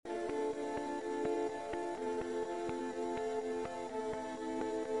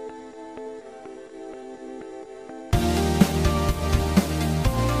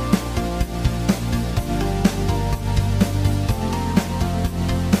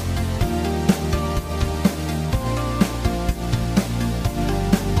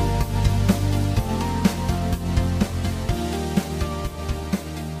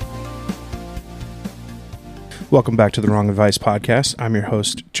Welcome back to the Wrong Advice Podcast. I'm your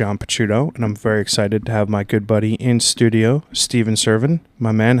host, John Pachuto, and I'm very excited to have my good buddy in studio, Steven Sirvan.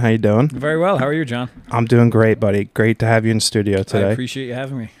 My man, how you doing? Very well. How are you, John? I'm doing great, buddy. Great to have you in studio today. I appreciate you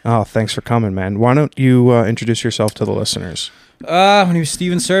having me. Oh, thanks for coming, man. Why don't you introduce yourself to the listeners? My name is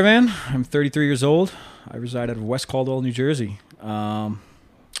Steven Sirvan. I'm 33 years old. I reside out of West Caldwell, New Jersey.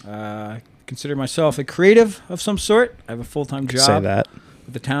 I consider myself a creative of some sort. I have a full-time job. Say that.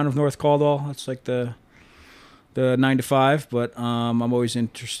 With the town of North Caldwell. That's like the 9 to 5, but I'm always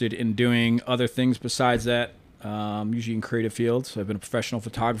interested in doing other things besides that, usually in creative fields. I've been a professional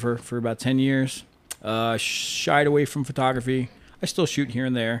photographer for about 10 years. Shied away from photography. I still shoot here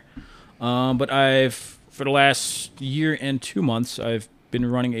and there. But for the last year and 2 months, I've been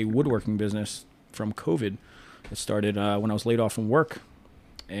running a woodworking business from COVID. It started when I was laid off from work,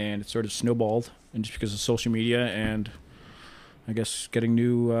 and it sort of snowballed. And just because of social media and I guess getting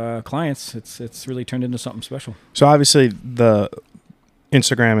new clients, it's really turned into something special. So obviously the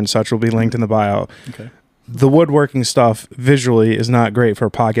Instagram and such will be linked in the bio. Okay. The woodworking stuff visually is not great for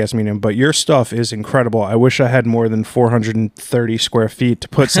a podcast medium, but your stuff is incredible. I wish I had more than 430 square feet to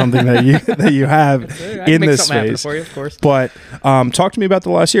put something that you have in this space. For you, of course. But talk to me about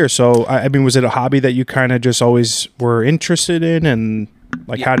the last year. So I mean, was it a hobby that you kind of just always were interested in, and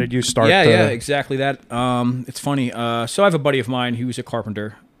how did you start? Yeah, exactly that. It's funny. So I have a buddy of mine who's a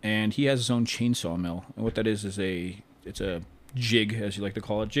carpenter, and he has his own chainsaw mill. And what that is it's a jig, as you like to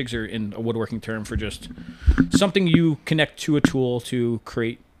call it. Jigs are in a woodworking term for just something you connect to a tool to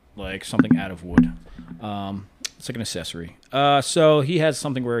create like something out of wood. It's like an accessory. So he has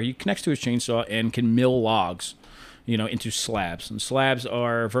something where he connects to his chainsaw and can mill logs, into slabs. And slabs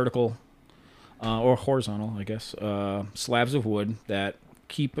are vertical or horizontal, I guess, slabs of wood that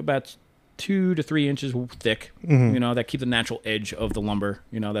keep about 2 to 3 inches thick, that keep the natural edge of the lumber.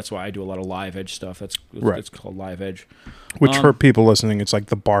 That's why I do a lot of live edge stuff. That's right. It's called live edge. Which for people listening, it's like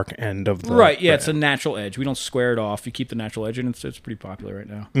the bark end of the... Right, yeah, it's a natural edge. We don't square it off. You keep the natural edge, and it's pretty popular right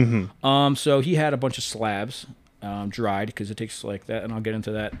now. Mm-hmm. So he had a bunch of slabs dried, because it takes like that, and I'll get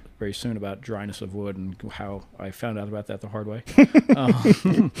into that very soon about dryness of wood and how I found out about that the hard way.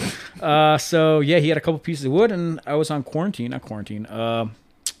 So yeah, he had a couple pieces of wood, and I was on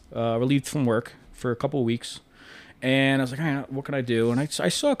relieved from work for a couple of weeks, and I was like, all right, what can I do? And I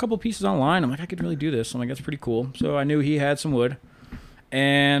saw a couple pieces online. I'm like, I could really do this. I'm like, that's pretty cool. So I knew he had some wood,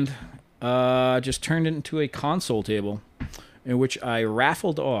 and just turned it into a console table, in which I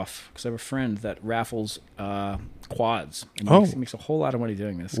raffled off, because I have a friend that raffles quads. And he makes a whole lot of money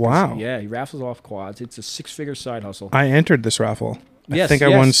doing this. Wow. Yeah, he raffles off quads. It's a 6-figure side hustle. I entered this raffle. Yes, I think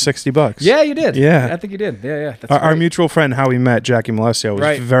I won $60. Yeah, you did. Yeah. I think you did. Yeah. That's our mutual friend, how we met, Jackie Molesio,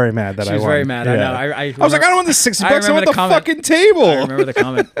 was very mad that I won. She was very mad. Yeah. I know. I was like, I don't want this $60. I want the fucking table. I remember the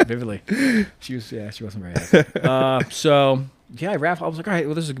comment vividly. She wasn't very happy. So yeah, I raffled. I was like, all right,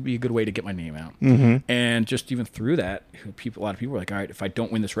 well, this would be a good way to get my name out. Mm-hmm. And just even through that, a lot of people were like, all right, if I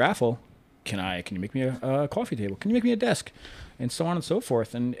don't win this raffle, can you make me a coffee table? Can you make me a desk? And so on and so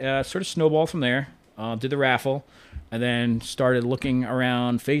forth. And sort of snowballed from there. Did the raffle, and then started looking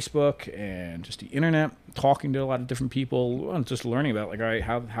around Facebook and just the internet, talking to a lot of different people, and just learning about, like, all right,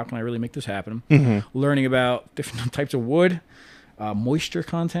 how can I really make this happen? Mm-hmm. Learning about different types of wood, moisture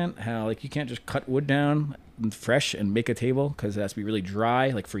content, how like you can't just cut wood down fresh and make a table, because it has to be really dry,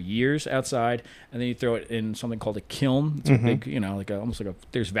 like for years outside, and then you throw it in something called a kiln. It's a big, almost like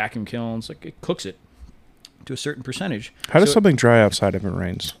there's vacuum kilns, like it cooks it to a certain percentage. How does something dry outside if it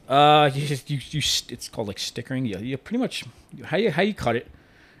rains? It's called like stickering. You pretty much how you cut it.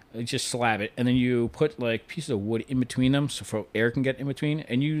 You just slab it, and then you put like pieces of wood in between them, so air can get in between,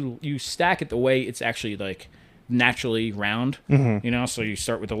 and you stack it the way it's actually like naturally round. Mm-hmm. So you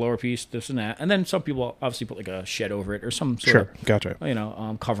start with the lower piece, this and that, and then some people obviously put like a shed over it or some sort of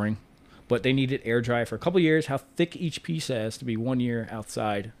gotcha. Covering, but they need it air dry for a couple of years. How thick each piece has to be 1 year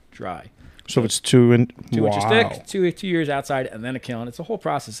outside dry. So it's 2 inches thick, 2 years outside, and then a kiln. It's a whole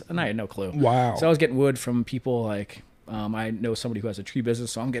process, and I had no clue. Wow. So I was getting wood from people like, I know somebody who has a tree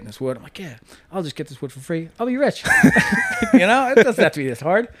business, so I'm getting this wood. I'm like, yeah, I'll just get this wood for free. I'll be rich. It doesn't have to be this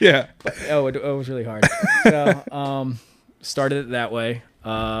hard. Yeah. But, it was really hard. So started it that way.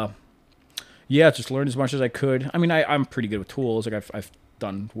 Just learned as much as I could. I mean, I'm pretty good with tools. Like I've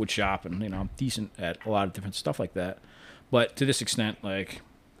done wood shop, and I'm decent at a lot of different stuff like that. But to this extent, like,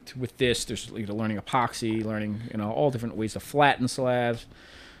 with this, there's learning epoxy, learning all different ways to flatten slabs.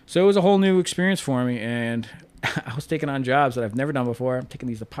 So it was a whole new experience for me, and I was taking on jobs that I've never done before. I'm taking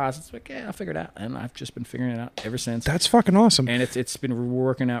these deposits, like, yeah, I'll figure it out, and I've just been figuring it out ever since. That's fucking awesome. And it's been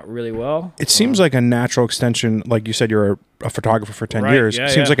working out really well. It seems like a natural extension. Like you said, you're a photographer for 10 years. Yeah,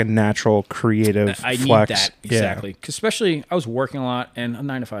 it seems like a natural creative I flex. need that, exactly. Because especially, I was working a lot, and a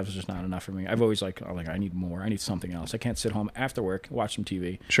 9 to 5 is just not enough for me. I've always I need more. I need something else. I can't sit home after work, watch some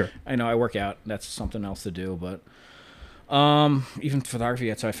TV. Sure. I know I work out. That's something else to do, but even photography,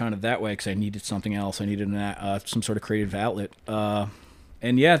 that's how I found it that way, because I needed something else. I needed some sort of creative outlet.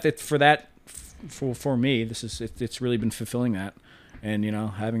 And yeah, for me, it's really been fulfilling that. And,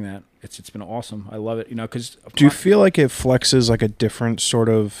 having that, it's been awesome. I love it, because... Do you feel like it flexes like a different sort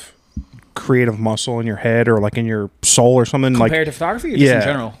of creative muscle in your head or like in your soul or something? Compared to photography or just in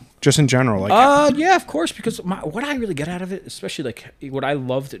general? Just in general. Yeah, of course, because what I really get out of it, especially like what I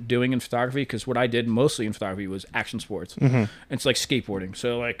loved doing in photography, because what I did mostly in photography was action sports. Mm-hmm. It's like skateboarding.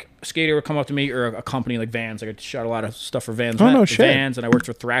 So like a skater would come up to me, or a company like Vans. Like I shot a lot of stuff for Vans. Oh, no shit. Vans, and I worked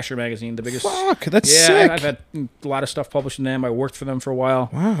for Thrasher magazine, the biggest. Fuck, that's sick. I've had a lot of stuff published in them. I worked for them for a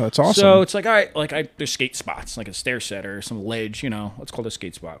while. Wow, that's awesome. So it's like, all right, there's skate spots, like a stair set or some ledge, let's call it a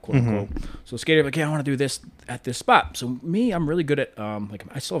skate spot, quote unquote. So the skater like, yeah, I want to do this at this spot. So I'm really good at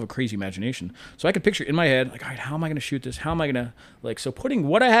I still have a crazy imagination. So I could picture in my head, like, all right, how am I going to shoot this? How am I going to, so putting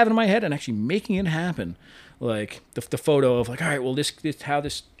what I have in my head and actually making it happen. Like the photo of like, all right, well, this how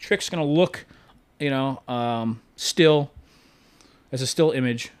this trick's going to look, still as a still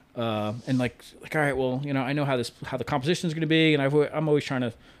image. And like, all right, well, I know how the composition is going to be. And I'm always trying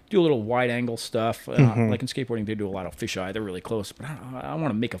to do a little wide angle stuff. Like in skateboarding, they do a lot of fisheye. They're really close, but I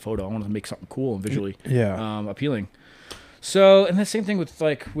want to make a photo. I want to make something cool and visually appealing. So, and the same thing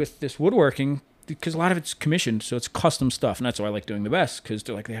with this woodworking, because a lot of it's commissioned, so it's custom stuff, and that's why I like doing the best, because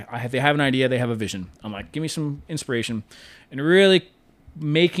they're like, they have an idea, they have a vision. I'm like, give me some inspiration, and really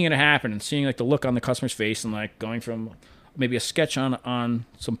making it happen, and seeing like the look on the customer's face, and like going from maybe a sketch on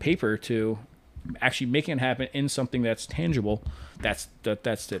some paper to actually making it happen in something that's tangible. That's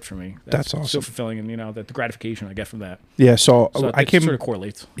it for me. That's awesome. So fulfilling, and the gratification I get from that. Yeah, so I came sort of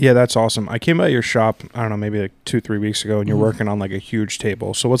correlates. Yeah, that's awesome. I came by your shop, I don't know, maybe like 2-3 weeks ago, and you're working on like a huge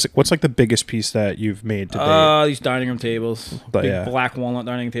table. So what's like the biggest piece that you've made to date? These dining room tables. Big black walnut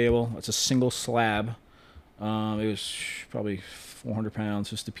dining table. It's a single slab. It was probably 400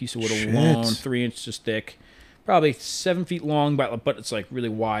 pounds, just a piece of wood alone, 3 inches thick. Probably 7 feet long, but it's like really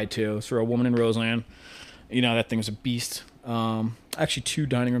wide too. It's for a woman in Roseland. That thing was a beast. Actually 2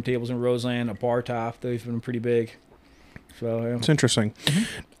 dining room tables in Roseland, a bar top. They've been pretty big. So yeah. It's interesting.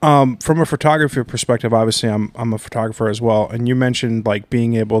 From a photography perspective, obviously I'm a photographer as well. And you mentioned like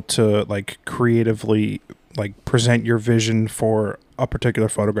being able to like creatively like present your vision for a particular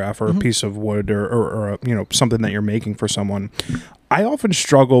photograph or a piece of wood or something that you're making for someone. I often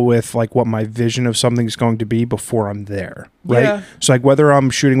struggle with like what my vision of something is going to be before I'm there, right? Yeah. So like whether I'm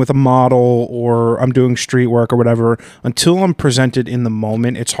shooting with a model or I'm doing street work or whatever, until I'm presented in the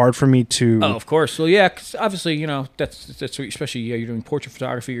moment, it's hard for me to... Oh, of course. So yeah, 'cause obviously, that's especially you're doing portrait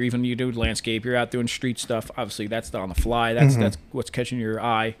photography or even you do landscape, you're out doing street stuff. Obviously, that's on the fly. That's what's catching your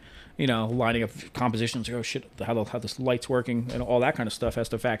eye. Lining up compositions, oh shit, how this light's working and all that kind of stuff has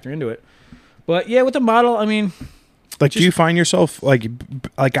to factor into it. But yeah, with the model, I mean... Like, do you find yourself, like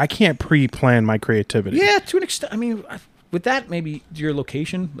I can't pre-plan my creativity? Yeah, to an extent. I mean, with that, maybe your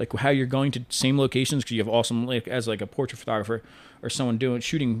location, like how you're going to same locations, because you have awesome, like as like a portrait photographer or someone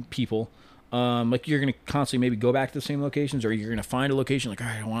shooting people, like you're going to constantly maybe go back to the same locations, or you're going to find a location, like, all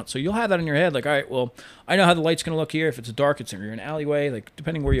right, I want, so you'll have that in your head, like, all right, well, I know how the light's going to look here. If it's dark, you're in an alleyway, like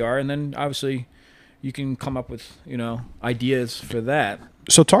depending where you are, and then obviously you can come up with, ideas for that.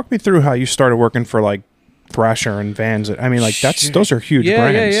 So talk me through how you started working for like Thrasher and Vans. I mean, like those are huge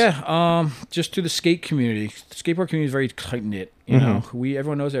brands. Yeah. Just to the skate community, the skateboard community is very tight knit.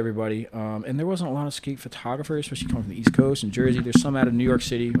 Everyone knows everybody. And there wasn't a lot of skate photographers, especially coming from the East Coast and Jersey. There's some out of New York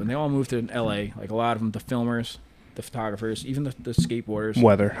City, and they all moved to LA. Like a lot of them, the filmers, the photographers, even the skateboarders.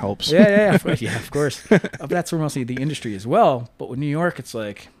 Weather helps. Yeah, of course. But that's where mostly the industry as well. But with New York, it's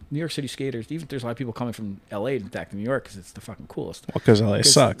like New York City skaters. Even there's a lot of people coming from LA back to New York because it's the fucking coolest. Well, because LA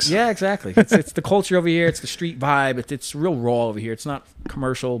sucks. Yeah, exactly. It's the culture over here. It's the street vibe. It's real raw over here. It's not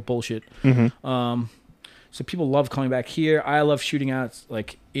commercial bullshit. So people love coming back here. I love shooting out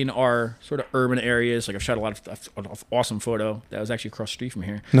like in our sort of urban areas. Like I've shot a lot of awesome photo that was actually across the street from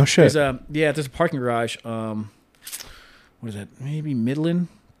here. No shit. There's a parking garage. What is that? Maybe Midland.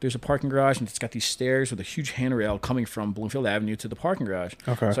 There's a parking garage, and it's got these stairs with a huge handrail coming from Bloomfield Avenue to the parking garage.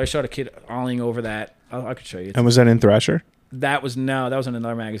 Okay. So I shot a kid ollieing over that. I could show you. And was that in Thrasher? That was in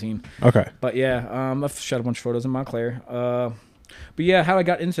another magazine. Okay. But yeah, I've shot a bunch of photos in Montclair. But yeah, how I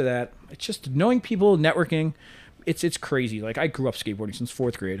got into that, it's just knowing people, networking. It's crazy. Like I grew up skateboarding since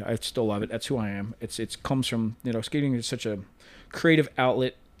 4th grade. I still love it. That's who I am. It comes from, skating is such a creative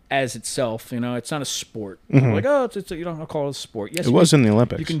outlet as itself. It's not a sport. Like, oh, it's I'll call it a sport. Yes, it was in the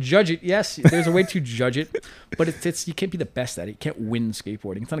Olympics. You can judge it. Yes, there's a way to judge it, but it's you can't be the best at it. You can't win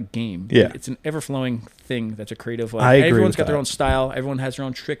skateboarding. It's not a game. Yeah, it's an ever flowing thing. That's a creative. I agree. Everyone's with got that. their own style. Everyone has their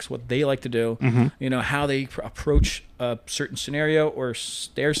own tricks. What they like to do. How they approach a certain scenario or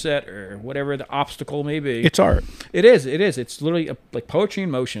stair set or whatever the obstacle may be. It's art. It is. It's literally like poetry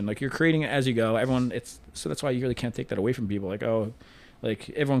in motion. Like you're creating it as you go. So that's why you really can't take that away from people. Like, oh,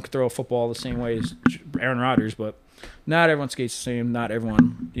 like everyone could throw a football the same way as Aaron Rodgers, but not everyone skates the same. Not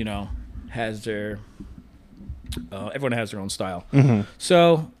everyone, has their. Everyone has their own style.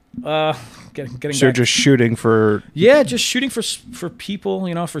 So, getting. So you're just shooting for. Yeah, just shooting for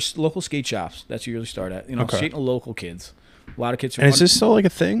people. For local skate shops. That's what you usually start at. Skating local kids. A lot of kids. And is this still like a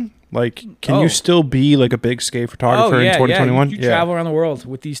thing? Like, can you still be like a big skate photographer in 2021? You travel around the world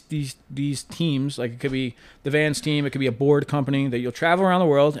with these teams. Like it could be the Vans team, it could be a board company that you'll travel around the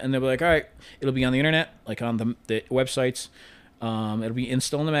world, and they'll be like, all right, it'll be on the internet, like on the websites. It'll be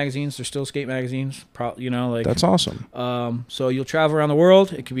still in the magazines. There's still skate magazines. That's awesome. So you'll travel around the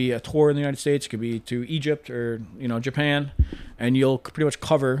world. It could be a tour in the United States. It could be to Egypt or Japan, and you'll pretty much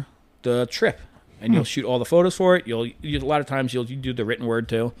cover the trip. And you'll shoot all the photos for it. A lot of times you'll do the written word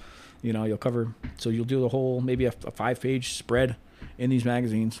too. You'll cover. So you'll do the whole, maybe a 5-page spread in these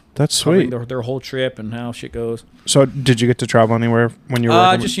magazines. That's sweet. Their whole trip and how shit goes. So did you get to travel anywhere when you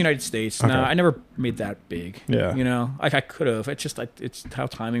were? Just United States. Okay. No, I never made that big. Yeah. Like I could have. It's just like it's how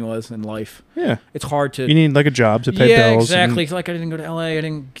timing was in life. Yeah. It's hard to. You need like a job to pay bills. Yeah, exactly. Like I didn't go to LA. I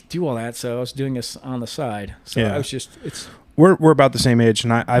didn't do all that. So I was doing this on the side. So I was just We're about the same age,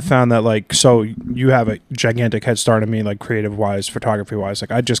 and I found that like, so you have a gigantic head start on me, like creative wise, photography wise.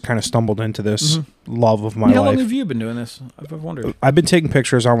 Like I just kind of stumbled into this love of my life. How long have you been doing this? I've wondered. I've been taking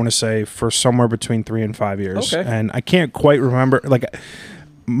pictures, I want to say, for somewhere between 3 and 5 years. Okay. And I can't quite remember, like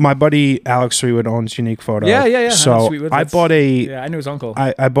my buddy Alex Sweetwood owns Unique Photo. Yeah. So I bought a. Yeah, I knew his uncle.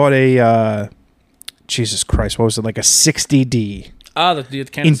 I bought a. Jesus Christ, what was it, like a 60D? The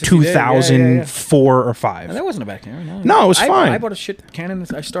Canon in 2004 or 5. And that wasn't a bad camera. No, it was fine. I bought a shit Canon.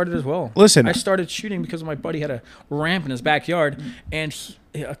 I started as well. Listen, I started shooting because my buddy had a ramp in his backyard, and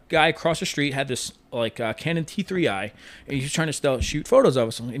a guy across the street had this Canon T3i, and he was trying to shoot photos of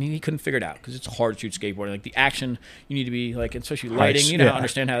us, and he couldn't figure it out because it's hard to shoot skateboarding. Like the action, you need to be like, especially lighting,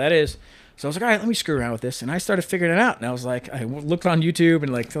 understand how that is. So I was like, all right, let me screw around with this. And I started figuring it out. And I was like, I looked on YouTube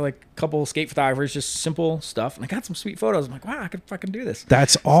and to a couple of skate photographers, just simple stuff. And I got some sweet photos. I'm like, wow, I could fucking do this.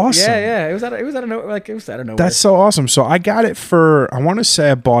 That's awesome. Yeah. It was out of nowhere. That's so awesome. So I got it I want to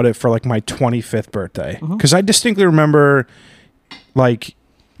say I bought it for like my 25th birthday. Because I distinctly remember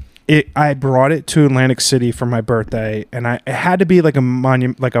I brought it to Atlantic City for my birthday, and it had to be like a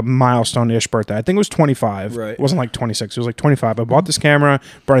milestone-ish birthday. I think it was 25. Right. It wasn't like 26. It was like 25. I bought this camera,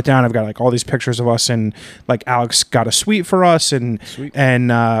 brought it down. I've got like all these pictures of us, and like Alex got a suite for us, and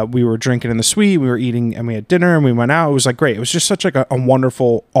we were drinking in the suite. We were eating, and we had dinner, and we went out. It was like great. It was just such like a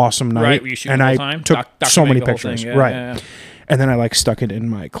wonderful, awesome night. Right. Were you shooting the whole time? Took so many pictures. Yeah, right. Yeah. And then I stuck it in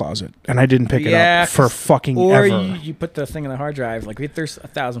my closet, and I didn't pick it up for fucking or ever. Or you put the thing in the hard drive. Like there's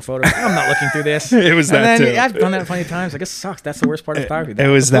 1,000 photos. I'm not looking through this. It was and that then, too. I've done that plenty of times. I guess it sucks. That's the worst part of photography. It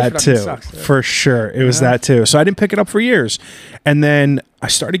was that too, for sure. It was that too. So I didn't pick it up for years, and then I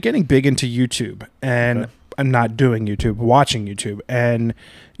started getting big into YouTube, and I'm not doing YouTube, watching YouTube, and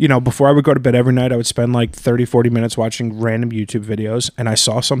before I would go to bed every night, I would spend like 30, 40 minutes watching random YouTube videos, and I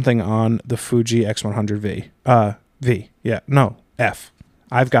saw something on the Fuji X100V. F.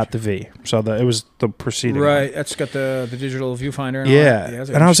 I've got the V, so it was the preceding. Right, one. that's got the digital viewfinder. And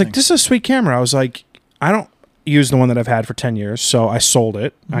and I was like, this is a sweet camera. I was like, I don't use the one that I've had for 10 years, so I sold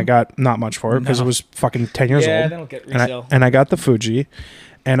it. I got not much for it because it was fucking 10 years old. Yeah, they don't get resale. And I got the Fuji,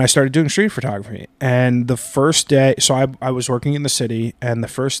 and I started doing street photography. And the first day, so I was working in the city, and the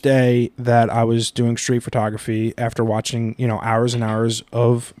first day that I was doing street photography, after watching hours and hours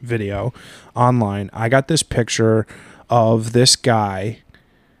of video online, I got this picture of this guy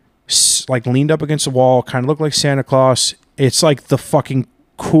leaned up against the wall, kind of looked like Santa Claus. It's like the fucking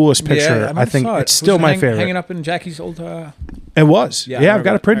coolest picture. Yeah, I think it's still my favorite. Hanging up in Jackie's old. It was. Yeah, I've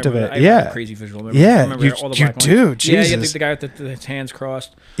got a print of it. I have a crazy visual memory. Yeah, I remember you do. Jesus. Yeah, the guy with his hands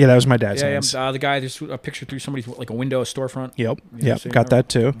crossed. Yeah, that was my dad's hands. The guy there's a picture through somebody's a window, a storefront. Yep. Got that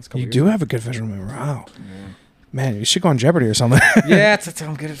too. You do have a good visual memory. Wow. Yeah. Man, you should go on Jeopardy or something. Yeah, that's how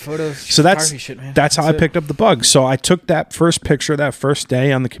I'm good at photos. So that's how I picked up the bug. So I took that first picture that first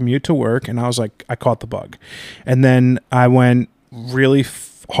day on the commute to work, and I was like, I caught the bug. And then I went really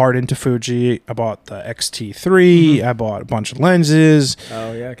hard into Fuji. I bought the XT3. I bought a bunch of lenses.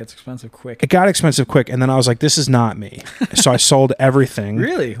 Oh yeah, it gets expensive quick. It got expensive quick, and then I was like, "This is not me." So I sold everything.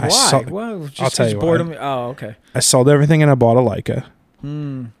 Really? Why? Well, I'll tell you boredom. Oh, okay. I sold everything, and I bought a Leica.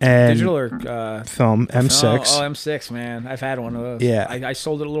 And Digital or film M6. Oh, M6, man. I've had one of those. Yeah. I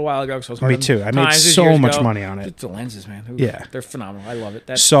sold it a little while ago. So I was Me too. I made so much money on it. The lenses, man. Ooh, yeah. They're phenomenal. I love it.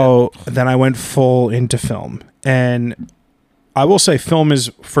 Then I went full into film. And I will say film is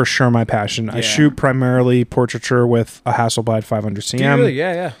for sure my passion. I shoot primarily portraiture with a Hasselblad 500 cm. Do you really?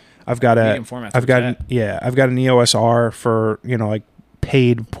 Yeah. I've got an EOS R for, like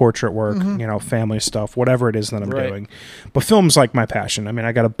paid portrait work, family stuff, whatever it is that I'm doing. But film's like my passion. I mean,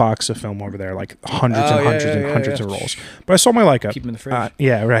 I got a box of film over there, like hundreds of rolls. But I sold my Leica. Keep them in the fridge.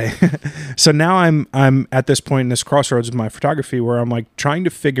 Yeah, right. So now I'm at this point in this crossroads of my photography where I'm like trying to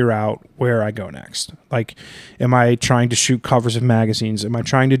figure out where I go next. Like, am I trying to shoot covers of magazines? Am I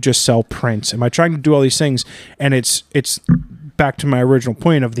trying to just sell prints? Am I trying to do all these things? And it's back to my original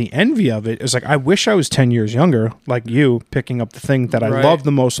point of the envy of it is like, I wish I was 10 years younger, like you, picking up the thing that I love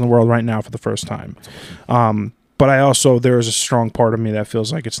the most in the world right now for the first time. But I also, there is a strong part of me that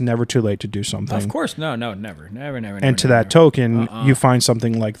feels like it's never too late to do something. Of course. No, never. And to that token, you find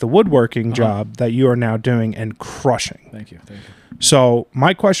something like the woodworking job that you are now doing and crushing. Thank you. So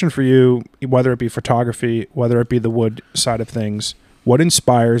my question for you, whether it be photography, whether it be the wood side of things, what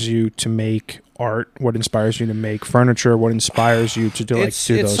inspires you to make art? What inspires you to make furniture? What inspires you to do those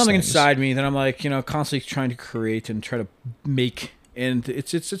things? It's something inside me that I'm like, constantly trying to create and try to make. And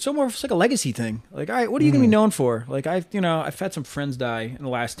it's almost like a legacy thing. Like, all right, what are you gonna be known for? Like, I've had some friends die in the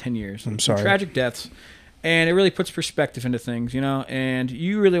last 10 years. I'm sorry. Tragic deaths. And it really puts perspective into things, and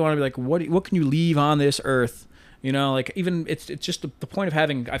you really want to be like, what can you leave on this earth? Like, even it's just the point of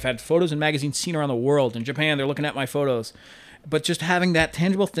I've had photos in magazines seen around the world. In Japan, they're looking at my photos. But just having that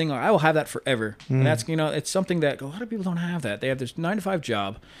tangible thing, like, I will have that forever. And that's, it's something that a lot of people don't have that. They have this 9-to-5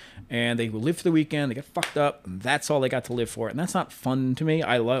 job, and they live for the weekend. They get fucked up, and that's all they got to live for. And that's not fun to me.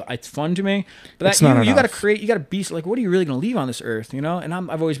 It's fun to me. But you got to create. You got to be like, what are you really going to leave on this earth? And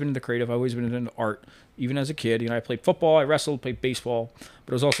I've always been into creative. I've always been into art. Even as a kid, I played football, I wrestled, played baseball,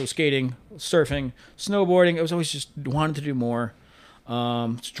 but it was also skating, surfing, snowboarding. I was always just wanted to do more.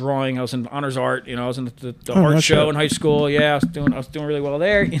 Drawing. I was in honors art. I was in the art show in high school. Yeah, I was doing really well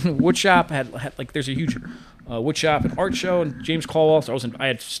there. In the wood shop, I had like, there's a huge wood shop and art show, and James Caldwell. So I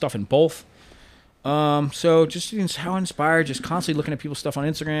had stuff in both. So just how inspired, just constantly looking at people's stuff on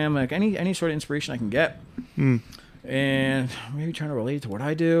Instagram, like any sort of inspiration I can get, and maybe trying to relate it to what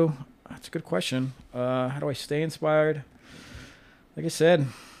I do. That's a good question. How do I stay inspired? Like I said,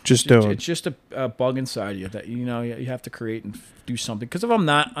 it's just a bug inside you that you have to create and do something. Because if I'm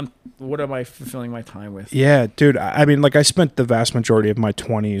not, what am I fulfilling my time with? Yeah, dude. I mean, like, I spent the vast majority of my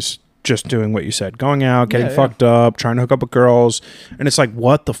 20s just doing what you said, going out, getting fucked up, trying to hook up with girls, and it's like,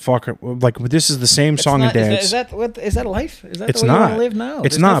 what the fuck? Like, this is the same song and dance. Is that life? Is that it's the way not. you want to live now?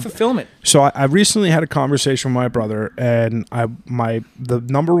 It's There's not no fulfillment. So I recently had a conversation with my brother, and the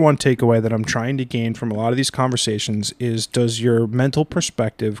number one takeaway that I'm trying to gain from a lot of these conversations is: does your mental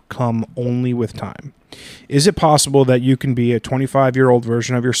perspective come only with time? Is it possible that you can be a 25-year-old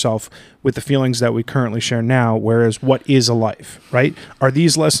version of yourself with the feelings that we currently share now, whereas what is a life, right? Are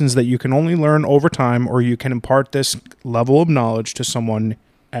these lessons that you can only learn over time, or you can impart this level of knowledge to someone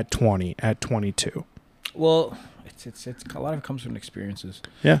at 20, at 22? Well, it's a lot of it comes from experiences.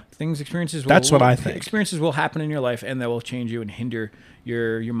 Yeah. Experiences That's what I think. Experiences will happen in your life, and that will change you and hinder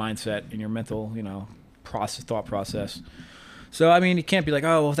your mindset and your mental, thought process. So, I mean, you can't be like,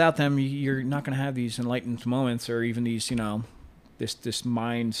 oh, well, without them, you're not going to have these enlightened moments or even these, this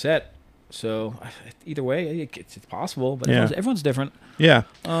mindset. So, either way, it's possible, but everyone's different. Yeah.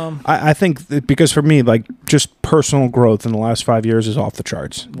 I think because for me, like, just personal growth in the last 5 years is off the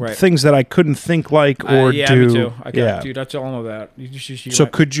charts. Right. Things that I couldn't think like or do. Yeah, me too. Dude, that's all I'm about. So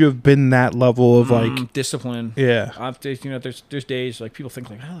could you have been that level of, like... discipline. Yeah. There's days, like, people think,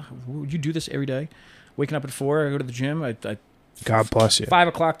 like, oh, would you do this every day? Waking up at 4, I go to the gym, I God bless you. 5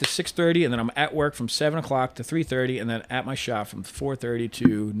 o'clock to 6:30, and then I'm at work from 7 o'clock to 3:30, and then at my shop from 4:30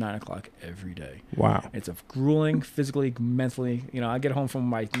 to 9 o'clock every day. Wow. It's a grueling, physically, mentally. I get home from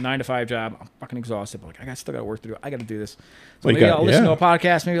my 9-to-5 job, I'm fucking exhausted, but like, I still got work to do. I got to do this. So maybe I'll listen to a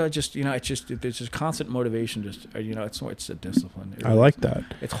podcast. Maybe I'll just, there's just constant motivation. Just, it's a discipline. I like that.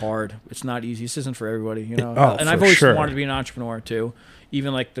 It's hard. It's not easy. This isn't for everybody. And I've always wanted to be an entrepreneur too.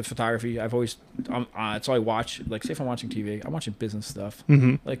 even like the photography, I've always, it's all I watch. Like, say if I'm watching TV, I'm watching business stuff.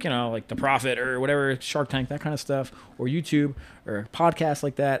 Like, like The Profit or whatever, Shark Tank, that kind of stuff, or YouTube or podcasts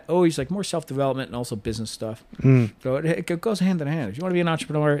like that. Always like more self-development and also business stuff. So it goes hand in hand. If you want to be an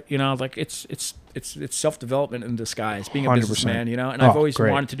entrepreneur, like it's self-development in disguise, being a 100%. businessman, and I've always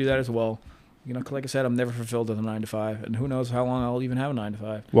great. wanted to do that as well. 'Cause like I said, I'm never fulfilled with a 9 to 5, and who knows how long I'll even have a 9 to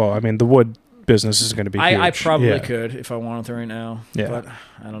 5. Well, I mean, the wood business is going to be huge. I probably could if I wanted to right now. Yeah. But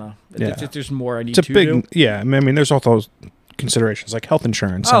I don't know. Yeah. There's more I need It's a to big, do. yeah. I mean, there's all those considerations like health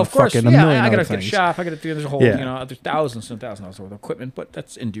insurance. Oh, and of course. fucking a Yeah, million I got other to get a things. shop. I got to do. There's a whole, there's thousands and thousands of dollars worth of equipment, but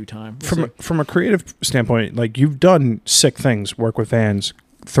that's in due time. From a creative standpoint, like you've done sick things, work with vans,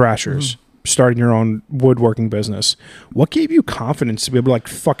 thrashers, starting your own woodworking business. What gave you confidence to be able to like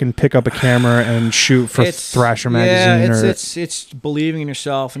fucking pick up a camera and shoot for Thrasher magazine? Yeah, it's believing in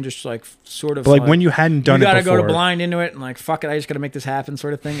yourself and just like sort of like when you hadn't done it before. You got to go to blind into it and like, fuck it, I just got to make this happen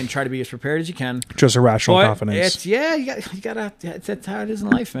sort of thing and try to be as prepared as you can. Just irrational But confidence. you gotta, that's how it is in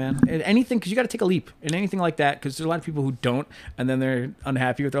life, man. And anything, because you got to take a leap in anything like that, because there's a lot of people who don't, and then they're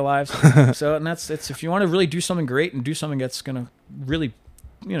unhappy with their lives. And it's if you want to really do something great and do something that's going to really,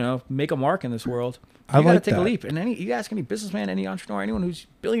 make a mark in this world, you got to take a leap. And you ask any businessman, any entrepreneur, anyone who's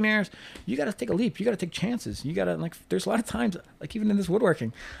billionaires, you got to take a leap. You got to take chances. You got to, like, there's a lot of times, like even in this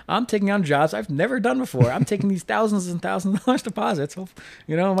woodworking, I'm taking on jobs I've never done before. I'm taking these thousands and thousands of dollars deposits. My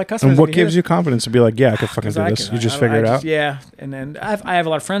customers. And what gives you confidence to be like, yeah, I could fucking do this? You just figure it out? Yeah. And then I have a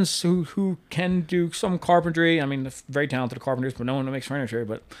lot of friends who can do some carpentry. I mean, very talented carpenters, but no one makes furniture.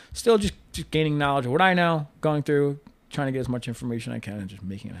 But still just gaining knowledge of what I know, going through, trying to get as much information I can and just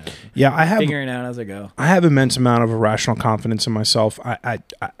making it happen. Yeah, figuring it out as I go. I have immense amount of irrational confidence in myself. I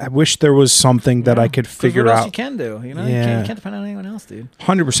wish there was something that I could figure what else out. You can do, you Yeah. you can't depend on anyone else, dude.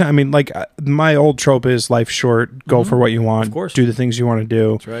 100%. I mean, like my old trope is life short. Go for what you want. Of course. Do the things you want to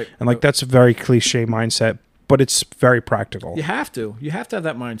do. That's right. And like that's a very cliche mindset, but it's very practical. You have to. You have to have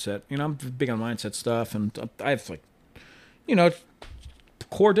that mindset. I'm big on mindset stuff, and I have like,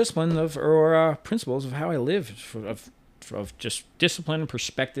 core discipline or principles of how I live of just discipline and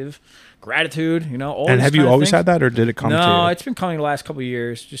perspective, gratitude, all. And these have you kind of always things. had that, or did it come to you? No, it's been coming the last couple of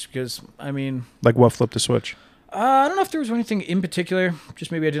years, just because, Like what flipped the switch? I don't know if there was anything in particular. Just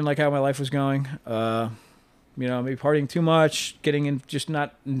maybe I didn't like how my life was going. Maybe partying too much, getting in,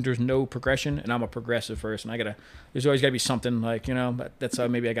 there's no progression, and I'm a progressive person. There's always gotta be something like, that's how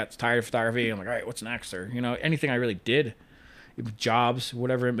maybe I got tired of photography. I'm like, all right, what's next? Or, anything I really did, jobs,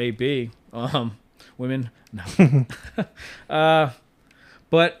 whatever it may be. Women, no.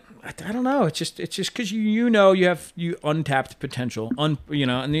 But I don't know. It's just because you have untapped potential, and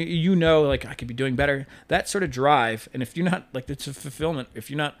like I could be doing better. That sort of drive, and if you're not like, it's a fulfillment.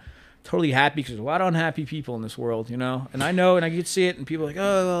 If you're not totally happy, because there's a lot of unhappy people in this world, and I know, and I can see it, and people are like,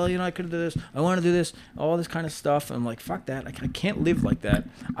 oh, well, I could do this, I want to do this, all this kind of stuff. And I'm like, fuck that, I can't live like that.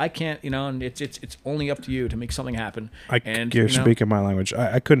 I can't, and it's only up to you to make something happen. You're speaking my language.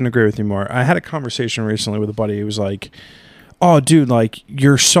 I couldn't agree with you more. I had a conversation recently with a buddy who was like, oh, dude, like,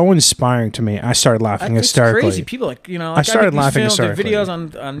 you're so inspiring to me. I started laughing hysterically. It's crazy. People, like, I started laughing hysterically. Videos on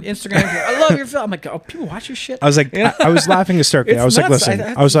Instagram. I love your film. I'm like, oh, people watch your shit? I was like, I was laughing hysterically. I was nuts. like,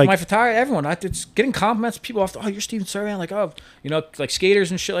 listen, I was like, my photography, everyone, it's getting compliments. People often, oh, you're Steven Sirvan. Like, oh, like skaters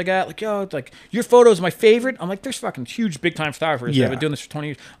and shit like that. Like, yo, like, your photo is my favorite. I'm like, there's fucking huge, big time photographers. Yeah. I've been doing this for 20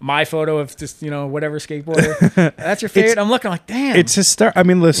 years. My photo of just, whatever skateboarder. That's your favorite. I'm looking like, damn. It's hysterical. I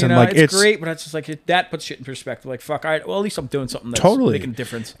mean, listen, like, it's great, but it's just like, that puts shit in perspective. Like, fuck, all right, well, at least I'm doing something that's totally making a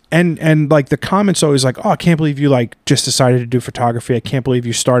difference. And like the comments always like, oh, I can't believe you like just decided to do photography. I can't believe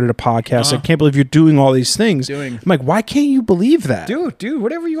you started a podcast. I can't believe you're doing all these things. I'm like, why can't you believe that? Dude,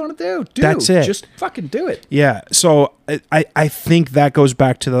 whatever you want to do. That's it. Just fucking do it. Yeah. So I think that goes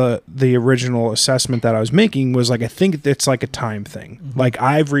back to the original assessment that I was making was like, I think it's like a time thing. Mm-hmm. Like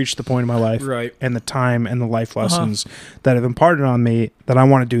I've reached the point in my life and the time and the life lessons that have imparted on me that I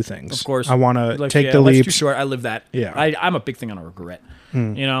want to do things. Of course. I want to take the leap. Life's too short. I live that. Yeah. I'm a big thing on a regret.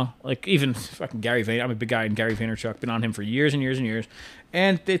 Like even fucking Gary Vaynerchuk. I'm a big guy in Gary Vaynerchuk. Been on him for years and years and years.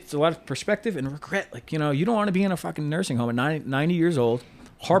 And it's a lot of perspective and regret. Like, you don't want to be in a fucking nursing home at 90 years old,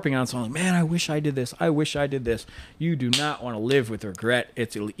 harping on something. Man, I wish I did this. I wish I did this. You do not want to live with regret.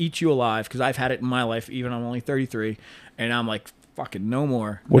 It'll eat you alive, because I've had it in my life, even I'm only 33, and I'm like, fucking no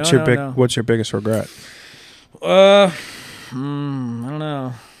more. What's your biggest regret? I don't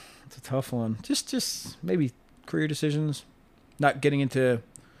know. It's a tough one. Just maybe career decisions. Not getting into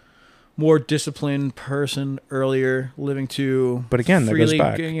more disciplined person earlier, living too. But again, freely,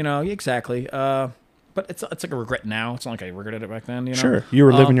 that goes back. Exactly. But it's like a regret now. It's not like I regretted it back then. Sure, you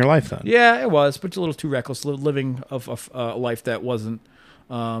were living your life then. Yeah, it was, but a little too reckless. Living of a life that wasn't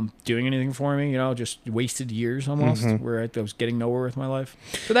doing anything for me. Just wasted years almost, where I was getting nowhere with my life.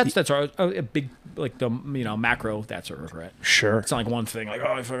 So that's a big, like, the macro. That's a regret. Sure. It's not like one thing, like,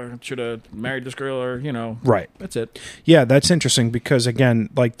 if I should have married this girl, or right. That's it. Yeah, that's interesting because, again,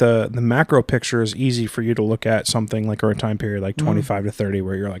 like the macro picture is easy for you to look at something like, or a time period like 25 to 30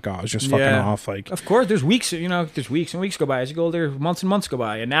 where you're like, oh, I was just fucking off. Like, of course, there's weeks. There's weeks and weeks go by. As you go older, months and months go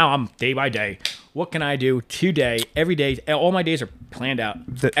by, and now I'm day by day. What can I do today? Every day, all my days are planned out.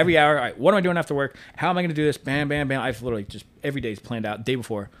 Every hour, all right, what am I doing after work? How am I going to do this? Bam, bam, bam. I've literally just every day is planned out day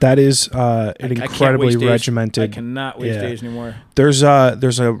before. That is an incredibly regimented. I cannot waste days anymore. There's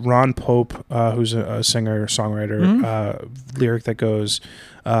a Ron Pope who's a singer songwriter lyric that goes,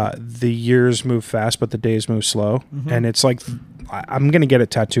 "The years move fast, but the days move slow," and it's like. I'm going to get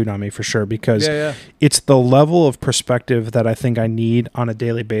it tattooed on me for sure because it's the level of perspective that I think I need on a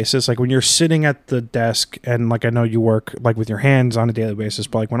daily basis. Like when you're sitting at the desk and like I know you work like with your hands on a daily basis,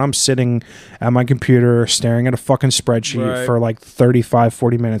 but like when I'm sitting at my computer staring at a fucking spreadsheet for like 35,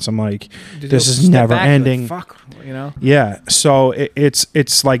 40 minutes, I'm like, this is never ending. Like, fuck, Yeah. So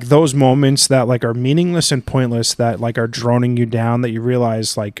it's like those moments that like are meaningless and pointless that like are droning you down that you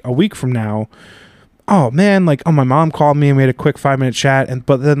realize like a week from now, oh man, like, my mom called me and we had a quick 5-minute chat,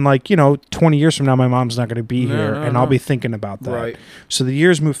 but then like 20 years from now my mom's not going to be here and I'll be thinking about that. Right. So the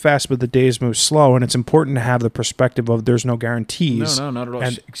years move fast but the days move slow, and it's important to have the perspective of there's no guarantees. No, not at all.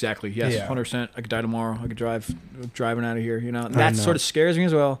 Exactly. Yes, 100%. I could die tomorrow. I could driving out of here. That sort of scares me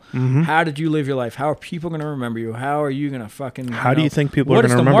as well. How did you live your life? How are people going to remember you? How are you going to fucking? How do you think people are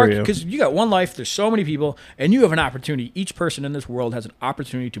going to remember you? Because you got one life. There's so many people, and you have an opportunity. Each person in this world has an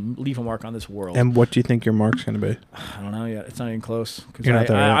opportunity to leave a mark on this world. And what do you think your mark's going to be? I don't know yet. It's not even close.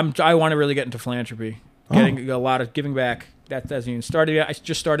 I want to really get into philanthropy. Getting a lot of giving back. That hasn't even started yet. I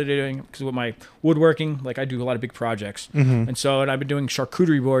just started doing because with my woodworking, like I do a lot of big projects, and I've been doing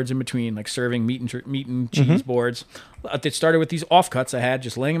charcuterie boards in between, like serving meat and cheese boards. It started with these offcuts I had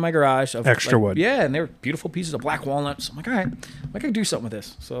just laying in my garage of extra wood. Yeah, and they were beautiful pieces of black walnuts. I'm like, all right, I can do something with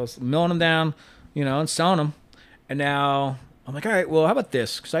this. So I was milling them down, and selling them, and now I'm like, all right, well, how about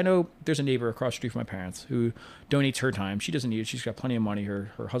this? Because I know there's a neighbor across the street from my parents who donates her time. She doesn't need it. She's got plenty of money. Her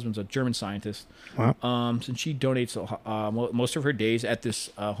husband's a German scientist. Wow. And she donates most of her days at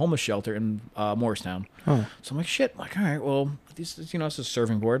this homeless shelter in Morristown. Oh. So I'm like, shit. I'm like, all right, well, this is, it's a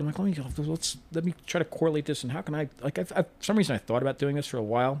serving board. I'm like, let me try to correlate this. And how can I, like, for some reason I thought about doing this for a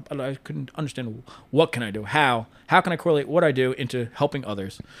while, but I couldn't understand what can I do? How can I correlate what I do into helping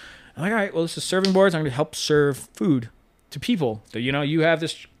others? I'm like, all right, well, this is serving boards. I'm going to help serve food to people. So, you have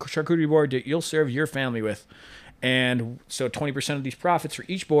this charcuterie board that you'll serve your family with. And so 20% of these profits for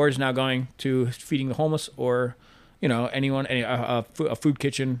each board is now going to feeding the homeless or, anyone, a food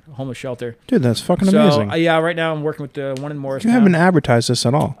kitchen, homeless shelter. Dude, that's fucking amazing. Yeah, right now I'm working with the one in Morristown. You haven't advertised this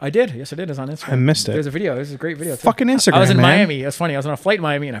at all. I did. Yes, I did. It's on Instagram. I missed it. There's a video. This is a great video. Fucking Instagram, I was in man. Miami. That's funny. I was on a flight in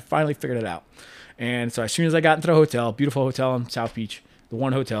Miami and I finally figured it out. And so as soon as I got into the hotel, beautiful hotel in South Beach, the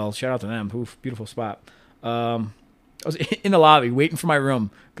One Hotel, shout out to them. Oof, beautiful spot. I was in the lobby waiting for my room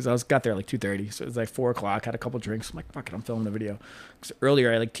because I got there like 2:30. So it was like 4 o'clock. Had a couple drinks. I'm like, fuck it, I'm filming a video. Because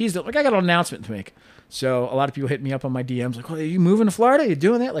earlier I teased it. Like, I got an announcement to make. So a lot of people hit me up on my DMs like, oh, are you moving to Florida? Are you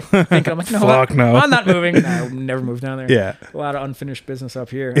doing that? Like, thinking, I'm like, no, no. I'm not moving. No, I would never move down there. Yeah. A lot of unfinished business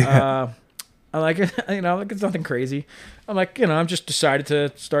up here. Yeah. I'm like, like it's nothing crazy. I'm like, I'm just decided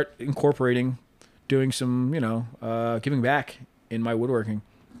to start incorporating doing some, giving back in my woodworking.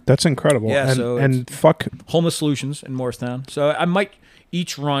 That's incredible. Yeah, and fuck homeless solutions in Morristown. So I might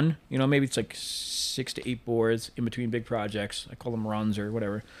each run, maybe it's like 6 to 8 boards in between big projects. I call them runs or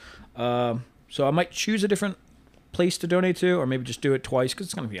whatever. So I might choose a different place to donate to, or maybe just do it twice because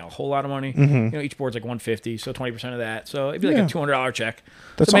it's going to be a whole lot of money. Each board's like $150, so 20% of that. So it'd be like a $200 check.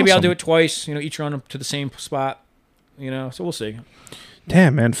 That's so maybe awesome. I'll do it twice. Each run up to the same spot. So we'll see.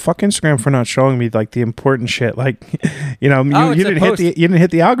 Damn, man, fuck Instagram for not showing me like the important shit. Like, you didn't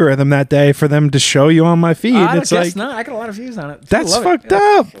hit the algorithm that day for them to show you on my feed. It's like, no, I got a lot of views on it. That's fucked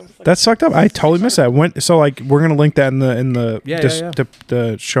up. That's fucked up. I totally missed that. We're gonna link that in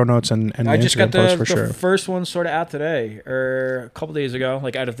the show notes and I the just Instagram got post for the sure. first one sort of out today or a couple days ago,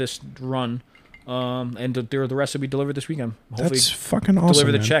 like out of this run. And the rest will be delivered this weekend. Hopefully that's fucking awesome.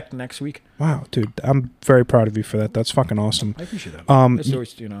 Deliver the man. check next week. Wow, dude, I'm very proud of you for that. That's fucking awesome. I appreciate that. It's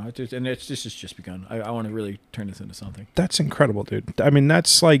always, this has just begun. I want to really turn this into something. That's incredible, dude. I mean,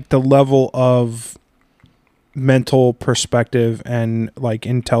 that's like the level of mental perspective and like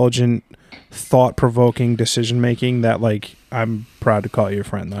intelligent, thought-provoking decision making that like I'm proud to call you a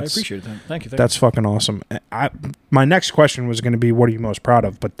friend. I appreciate it. Thank you. That's fucking awesome. My next question was going to be, what are you most proud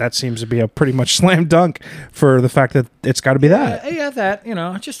of? But that seems to be a pretty much slam dunk for the fact that it's got to be that. Yeah, that,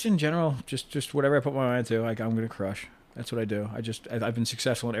 just in general, just whatever I put my mind to, like I'm going to crush. That's what I do. I've been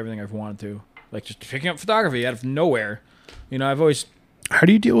successful in everything I've wanted to. Like just picking up photography out of nowhere. I've always... How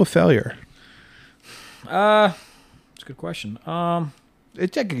do you deal with failure? It's a good question.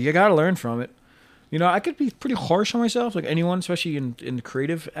 You got to learn from it. I could be pretty harsh on myself, like anyone, especially in the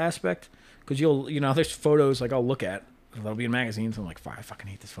creative aspect, because there's photos like I'll look at that'll be in magazines. And I'm like, fuck, I fucking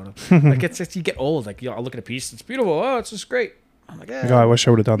hate this photo. Like you get old. Like I'll look at a piece, it's beautiful. Oh, it's just great. I'm like, God, I wish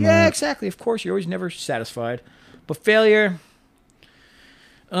I would have done that. Yeah, exactly. Of course, you're always never satisfied. But failure,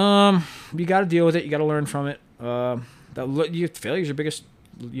 you got to deal with it. You got to learn from it. Failure's your biggest.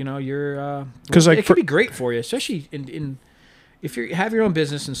 Because it can be great for you, especially in if you have your own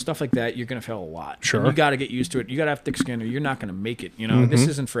business and stuff like that. You're gonna fail a lot. Sure, and you got to get used to it. You got to have thick skin, or you're not gonna make it. This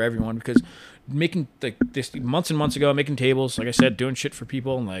isn't for everyone, because making this months and months ago, making tables, like I said, doing shit for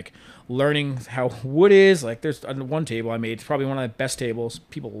people and like learning how wood is. Like there's one table I made. It's probably one of the best tables.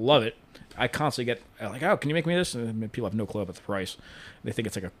 People love it. I constantly get like, oh, can you make me this? And people have no clue about the price. They think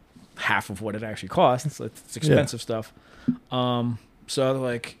it's like a half of what it actually costs. It's expensive stuff. So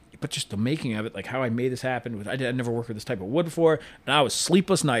like, but just the making of it, like how I made this happen. I'd never worked with this type of wood before, and I was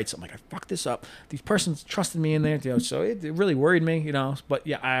sleepless nights. I'm like, I fucked this up. These persons trusted me in there, so it really worried me, But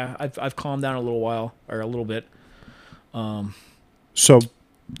yeah, I've calmed down a little bit. So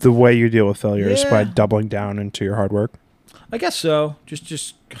the way you deal with failure is by doubling down into your hard work. I guess so.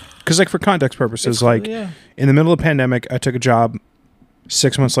 Just because, like, for context purposes, in the middle of the pandemic, I took a job.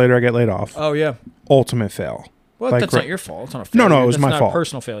 6 months later, I get laid off. Oh yeah, ultimate fail. Well, that's not your fault. It's not a failure. No, it was my fault. A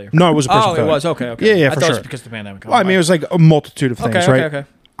personal failure. No, it was a personal failure. Oh, it was? Okay. Yeah, I for thought sure. It was because of the pandemic. Well, I mean, it was like a multitude of things, right? Okay.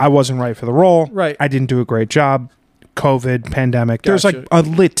 I wasn't right for the role. Right. I didn't do a great job. COVID, pandemic. There's like a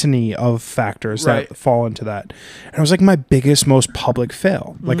litany of factors that fall into that. And it was like my biggest, most public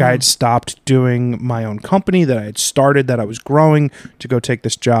fail. Like I had stopped doing my own company that I had started, that I was growing to go take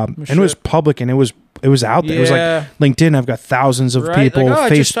this job. And it was public, and it was out there. It was like LinkedIn. I've got thousands of people.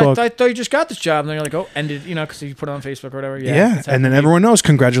 Like, Facebook. I thought you just got this job. And then you're like, ended, because you put it on Facebook or whatever. Yeah. And then everyone knows,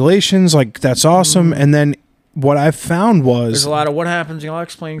 congratulations. Like, that's awesome. And then what I found was... There's a lot of what happens, a lot of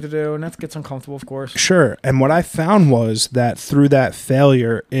explaining to do, and that gets uncomfortable, of course. Sure. And what I found was that through that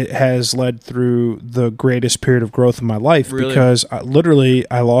failure, it has led through the greatest period of growth of my life. Really? Because I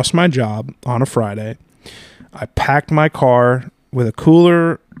lost my job on a Friday. I packed my car with a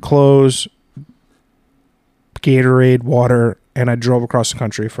cooler, clothes, Gatorade, water, and I drove across the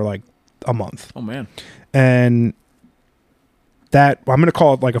country for like a month. Oh, man. And... that I'm going to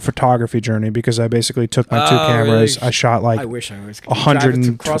call it like a photography journey, because I basically took my two cameras. Really? I shot like I wish I was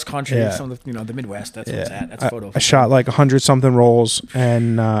 100 cross country, some of the Midwest. That's what's at. That's photo. I shot like 100 something rolls,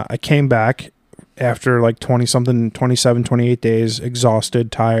 and I came back after like 27, 28 days,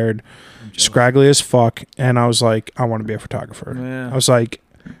 exhausted, tired, scraggly as fuck, and I was like, I want to be a photographer. Yeah. I was like,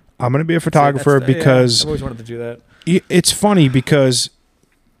 I'm going to be a photographer because I've always wanted to do that. It's funny because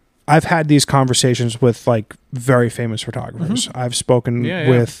I've had these conversations with like very famous photographers. I've spoken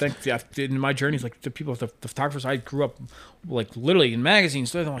with in my journeys, like the people, the photographers I grew up like literally in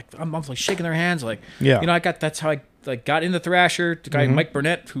magazines. They're like, I'm like shaking their hands, like that's how I like got into Thrasher. The guy Mike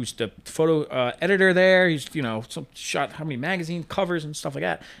Burnett, who's the photo editor there, he's shot how many magazine covers and stuff like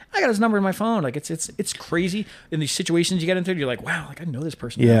that. I got his number in my phone. Like it's crazy in these situations you get into. You're like, wow, like I know this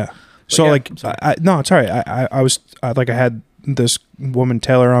person. Yeah. Now. So no, it's all right. I had this woman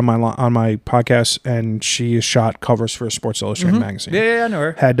Taylor on my podcast, and she shot covers for a Sports Illustrated magazine. Yeah, I know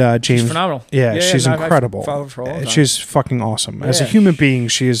her. Had James. She's phenomenal. Yeah, she's incredible. She's fucking awesome. As a human being,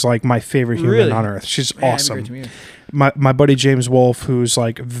 she is like my favorite human on earth. She's awesome. My buddy James Wolfe, who's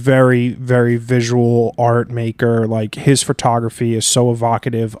like very, very visual art maker, like his photography is so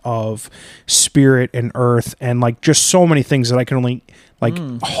evocative of spirit and earth and like just so many things that I can only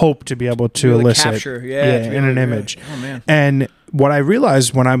hope to be able to really elicit capture, in an image. Oh man. And what I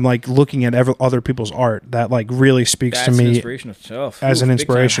realized when I'm like looking at other people's art, that like really speaks to me an inspiration itself. As an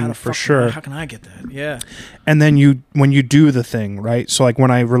inspiration for sure. How can I get that? Yeah. And then when you do the thing, right? So like when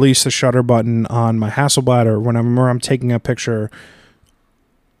I release the shutter button on my Hasselblad, or whenever I'm taking a picture,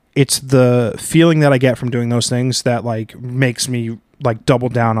 it's the feeling that I get from doing those things that like makes me like double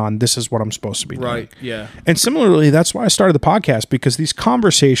down on this is what I'm supposed to be doing. Right. Yeah. And similarly, that's why I started the podcast, because these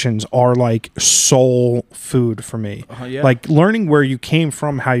conversations are like soul food for me. Yeah. Like learning where you came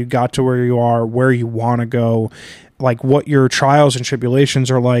from, how you got to where you are, where you want to go, like what your trials and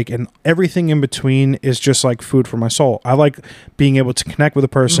tribulations are like, and everything in between is just like food for my soul. I like being able to connect with a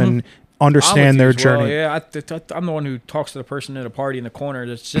person, understand their journey. Yeah, I'm the one who talks to the person at a party in the corner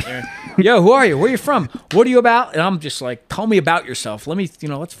that's sitting there. Yo, who are you? Where are you from? What are you about? And I'm just like, tell me about yourself. Let me,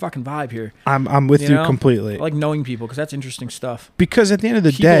 let's fucking vibe here. I'm with you completely. I like knowing people because that's interesting stuff. Because at the end of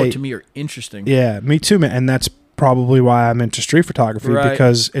the people day, to me are interesting. Yeah, me too, man. And that's probably why I'm into street photography,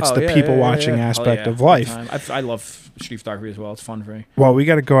 because it's the people watching aspect of life. I love street photography as well. It's fun for me. Well, we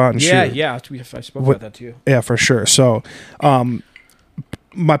got to go out and shoot. Yeah. I spoke about that too. Yeah, for sure. So,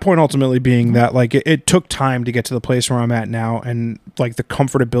 my point ultimately being that like it took time to get to the place where I'm at now, and like the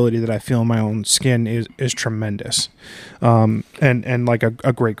comfortability that I feel in my own skin is tremendous, and like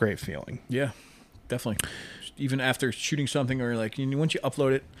a great feeling. Yeah, definitely. Even after shooting something, or like once you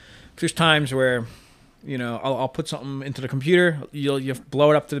upload it, there's times where I'll put something into the computer, you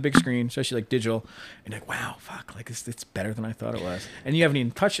blow it up to the big screen, especially like digital, and you're like, wow, fuck, like it's better than I thought it was. And you haven't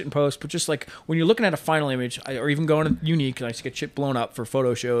even touched it in post, but just like when you're looking at a final image, or even going to Unique, and I just get shit blown up for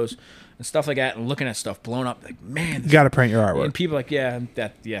photo shows and stuff like that, and looking at stuff blown up, like, man, you got to print your artwork. And people are like, yeah,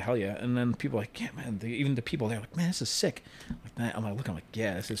 hell yeah. And then people are like, yeah, man, even the people, they're like, man, this is sick. I'm like, I'm like,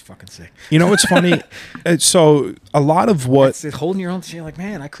 yeah, this is fucking sick. You know what's funny? So a lot of what it's holding your own, you're like,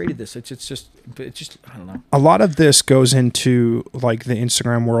 man, I created this. It's just I don't know. A lot of this goes into like the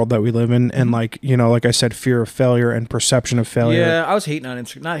Instagram world that we live in, and like like I said, fear of failure and perception of failure. Yeah, I was hating on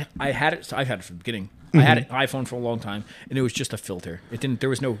Instagram. I've had it from the beginning. I had an iPhone for a long time, and it was just a filter. It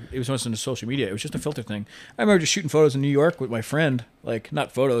wasn't a social media. It was just a filter thing. I remember just shooting photos in New York with my friend, like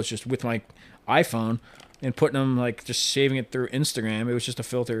not photos, just with my iPhone, and putting them, like just saving it through Instagram. It was just a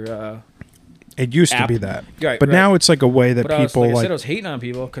filter. It used to be that, right, but now it's like a way that people I said, I was hating on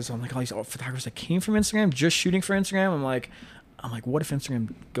people because I'm like, all these photographers that came from Instagram, just shooting for Instagram. I'm like, what if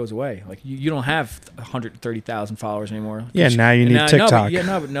Instagram goes away? Like you don't have 130,000 followers anymore. Yeah, now you need TikTok.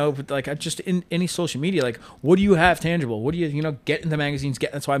 But like I just in any social media, like what do you have tangible? What do you get into magazines?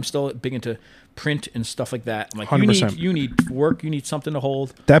 That's why I'm still big into print and stuff like that. I'm like, 100%. You need work. You need something to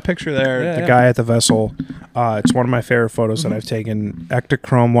hold. That picture there, the guy at the vessel, it's one of my favorite photos that I've taken.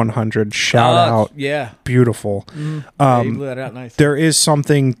 Ektachrome 100, shout out. Yeah. Beautiful. You blew that out nice. There is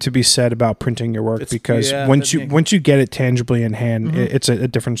something to be said about printing your work, because once you get it tangibly in hand, it's a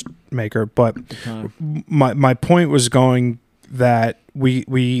difference maker. But my point was going that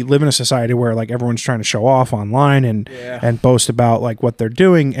we live in a society where like everyone's trying to show off online and boast about like what they're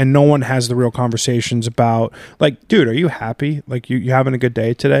doing, and no one has the real conversations about like, dude, are you happy? Like you having a good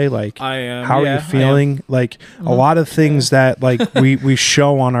day today? Like I am. How are you feeling? Like a lot of things that like we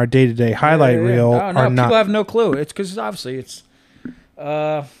show on our day-to-day highlight reel are not. People have no clue. It's because obviously it's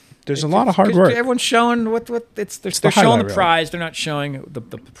there's a lot of hard work. Everyone's showing they're showing the prize. They're not showing the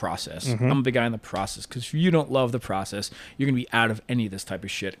process. I'm a big guy in the process, because if you don't love the process, you're gonna be out of any of this type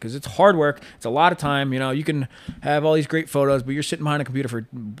of shit, because it's hard work. It's a lot of time. You can have all these great photos, but you're sitting behind a computer for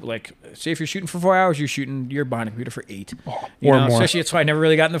like, say if you're shooting for 4 hours, you're behind a computer for 8. Or more. Especially that's why I never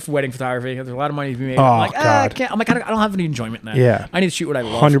really got into wedding photography. There's a lot of money to be made. Oh, I'm like, God. I can't. I'm like, I don't have any enjoyment in that. Yeah. I need to shoot what I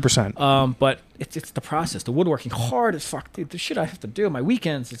love. 100%. But it's the process, the woodworking, hard as fuck, dude. The shit I have to do, my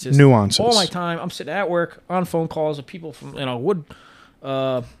weekends, it's just nuances. All my time, I'm sitting at work on phone calls with people from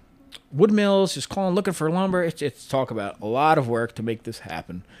wood mills, just calling, looking for lumber. It's talk about a lot of work to make this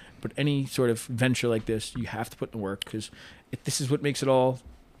happen. But any sort of venture like this, you have to put in the work, because this is what makes it all.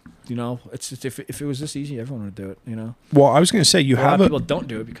 It's if it was this easy, everyone would do it. Well, I was going to say a lot of people don't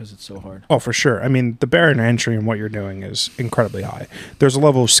do it because it's so hard. Oh, for sure. I mean, the barrier to entry in what you're doing is incredibly high. There's a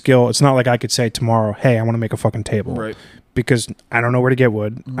level of skill. It's not like I could say tomorrow, hey, I want to make a fucking table, right? Because I don't know where to get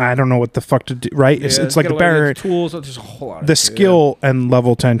wood. I don't know what the fuck to do. Right? It's like the barrier. Tools. There's a whole lot. The skill and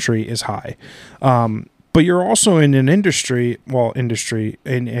level to entry is high. But you're also in an industry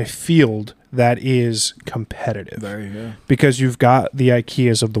in a field that is competitive. Because you've got the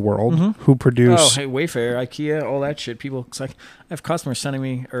IKEAs of the world who produce. Oh, hey, Wayfair, IKEA, all that shit. People, it's like I have customers sending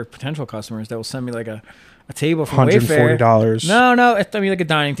me, or potential customers that will send me like a table from Wayfair. $140. No, I mean like a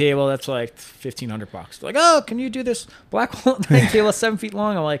dining table that's like $1,500. They're like, oh, can you do this black walnut dining table 7 feet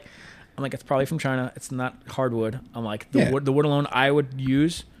long? I'm like, it's probably from China. It's not hardwood. I'm like, the wood alone I would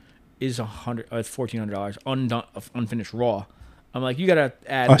use is $1,400 unfinished raw. I'm like, you gotta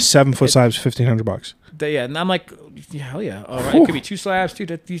add A 7-foot slab is $1,500. Yeah, and I'm like, yeah, hell yeah. All right, it could be 2 slabs.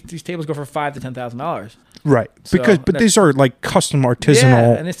 These tables go for $5,000 to $10,000. Right, So, but these are like custom artisanal.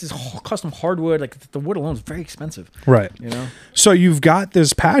 Yeah, and this is custom hardwood. Like the wood alone is very expensive. Right. You know. So you've got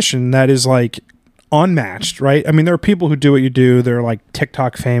this passion that is like unmatched, right? I mean, there are people who do what you do. They're like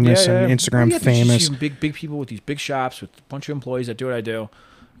TikTok famous and Instagram famous. Big people with these big shops with a bunch of employees that do what I do.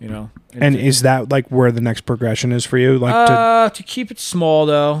 You know, and is that like where the next progression is for you? Like to keep it small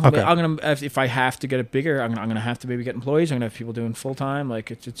though. Okay. I'm gonna if I have to get it bigger, I'm gonna have to maybe get employees. I'm gonna have people doing full time. Like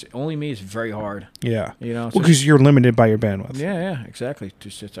it's only me. It's very hard. Yeah, you know, because you're limited by your bandwidth. Yeah, exactly.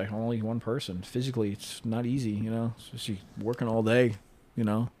 It's like only one person. Physically, it's not easy. You know, especially working all day. You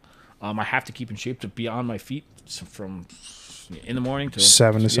know, I have to keep in shape to be on my feet from in the morning till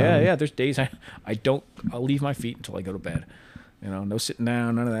 7 to 7. Yeah. There's days I'll leave my feet until I go to bed. You know, no sitting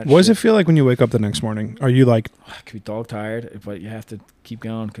down, none of that. What does it feel like when you wake up the next morning? Are you like, I could be dog tired, but you have to keep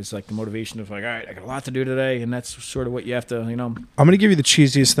going because like the motivation of like, all right, I got a lot to do today, and that's sort of what you have to, you know. I'm gonna give you the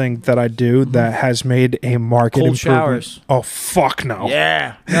cheesiest thing that I do that has made a market Cold improvement. showers. Oh fuck no.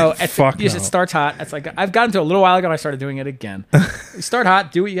 Yeah, no. Fuck no. It starts hot. It's like I've gotten to a little while ago, and I started doing it again. You start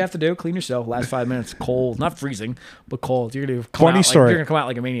hot, do what you have to do, clean yourself. Last 5 minutes, cold, not freezing, but cold. You're gonna come Funny out story. Like, you're gonna come out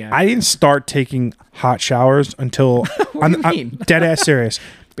like a maniac. I didn't start taking hot showers until What do you mean? I'm dead ass serious.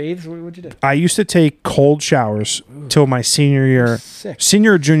 Bathes? What'd you do? I used to take cold showers till my senior year, Sick.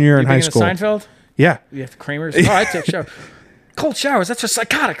 senior or junior year in high Into school. Seinfeld? Yeah. You have Kramer's? Oh, I take shower. Cold showers. That's for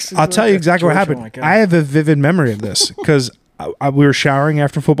psychotics. I'll tell you exactly what George, oh my happened. God. I have a vivid memory of this because we were showering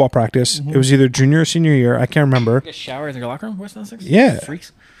after football practice. It was either junior or senior year. I can't remember. You get shower in your locker room? What's that? Yeah.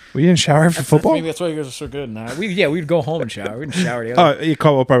 Freaks. We didn't shower after football? Maybe that's why you guys are so good. Nah, we'd go home and shower. We didn't shower together. Oh,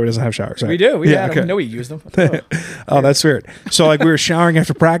 Caldwell probably doesn't have showers. Right? We do. We yeah, had them. No, we used them. Oh, that's weird. So like we were showering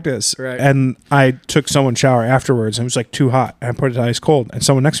after practice, Right. and I took someone's shower afterwards, and it was like too hot. And I put it ice cold, and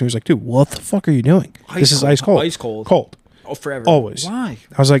someone next to me was like, "Dude, what the fuck are you doing? This is ice cold. Ice cold. Cold. Oh, forever. Always. Why?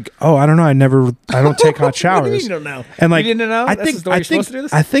 I was like, oh, I don't know. I don't take hot showers. What do you mean you don't know? And like, you didn't know? I That's think just the way you're supposed to do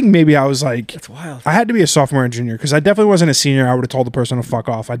this? I think maybe I was like, That's wild. I had to be a sophomore and junior because I definitely wasn't a senior. I would have told the person to fuck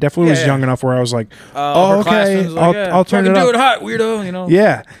off. I definitely was young enough where I was like, oh, okay, I'll turn it up. Do it hot, weirdo. You know.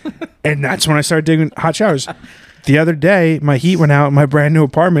 Yeah, and that's when I started digging hot showers. The other day, my heat went out in my brand new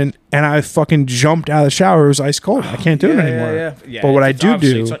apartment, and I fucking jumped out of the shower. It was ice cold. I can't do it anymore. Yeah. But what I do,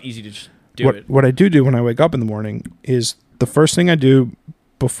 it's not easy to just do it. what I do when I wake up in the morning is the first thing I do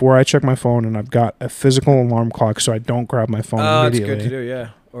before I check my phone, and I've got a physical alarm clock, so I don't grab my phone immediately. That's good to do. Yeah,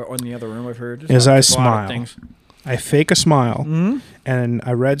 or in the other room, I've heard. Is I There's a lot of smile. things. I fake a smile, and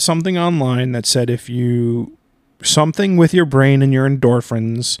I read something online that said if you something with your brain and your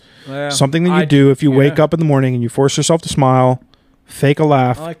endorphins, something that you do if you wake up in the morning and you force yourself to smile, fake a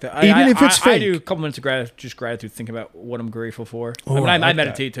laugh. I like that. Even if it's fake. I do a couple minutes of gratitude, think about what I'm grateful for. Oh, I like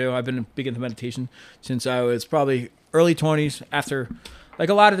meditate too. I've been big into meditation since I was probably early 20s. After, like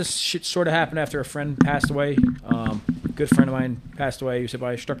a lot of this shit sort of happened after a friend passed away. A good friend of mine passed away. He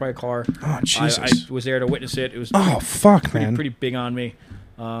was struck by a car. Oh, Jesus. I was there to witness it. It was man. pretty big on me.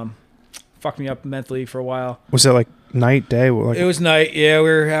 Fucked me up mentally for a while. Was it like night, day? It was night. Yeah, we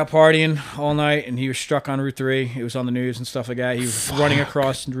were out partying all night, and he was struck on Route 3. It was on the news and stuff like that. He was running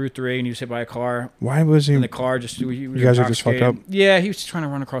across Route 3, and he was hit by a car. Why was he? And the car just... You guys are just fucked up? Yeah, he was just trying to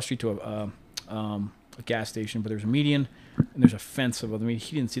run across the street to a gas station, but there's a median, and there's a fence above the median.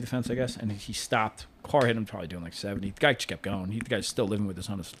 He didn't see the fence, I guess, and he stopped. Car hit him, probably doing like 70. The guy just kept going. The guy's still living with this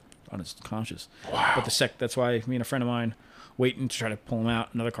on his conscious. Wow. But that's why me and a friend of mine waiting to try to pull him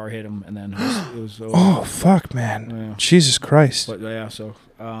out. Another car hit him, and then it was over. Oh, fuck, man. Yeah. Jesus Christ. But yeah, so...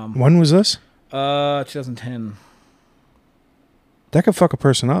 when was this? 2010. That could fuck a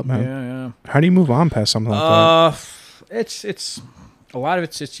person up, man. Yeah. How do you move on past something like that? It's a lot of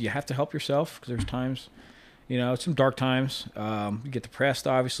it's you have to help yourself because there's times, some dark times. You get depressed,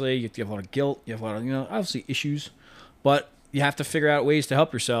 obviously. You have a lot of guilt. You have a lot of, obviously issues, but you have to figure out ways to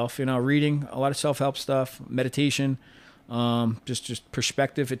help yourself. Reading a lot of self-help stuff, meditation, just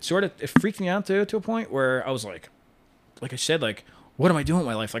perspective. It freaked me out to a point where I was like I said, like, what am I doing with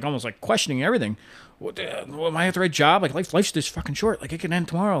my life? Like almost like questioning everything. Am I at the right job? Like life's just fucking short. Like it can end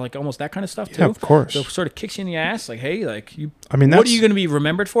tomorrow. Like almost that kind of stuff too. Yeah, of course. So it sort of kicks you in the ass. Like, hey, like you. I mean, what are you going to be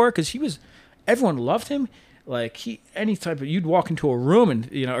remembered for? Because everyone loved him. Like you'd walk into a room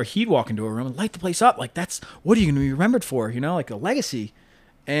and or he'd walk into a room and light the place up. Like what are you going to be remembered for? Like a legacy.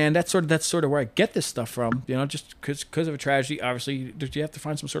 And that's sort of where I get this stuff from. Just because of a tragedy. Obviously, you have to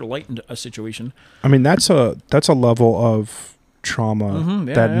find some sort of light in a situation. I mean, that's a level of trauma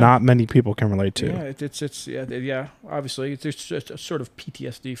that not many people can relate to. Yeah, it's obviously, there's just a sort of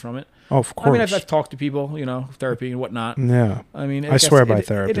PTSD from it. Oh, of course. I mean, I've talked to people, therapy and whatnot. Yeah. I mean, I swear by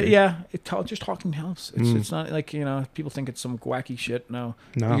therapy. Just talking helps. It's not like, people think it's some wacky shit. No.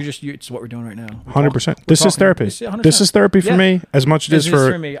 It's what we're doing right now. 100%. This is therapy. 100%. This is therapy for me as much as it is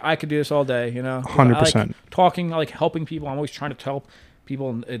for me. I could do this all day, 100%. I like talking, I like helping people. I'm always trying to help people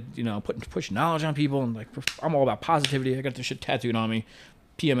and, push knowledge on people. And, like, I'm all about positivity. I got this shit tattooed on me.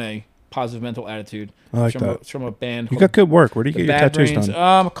 PMA, Positive Mental Attitude. I like that. It's from a band. You got good work. Where do you get your tattoos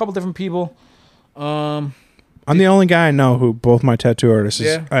done? A couple different people. I'm the only guy I know who both my tattoo artists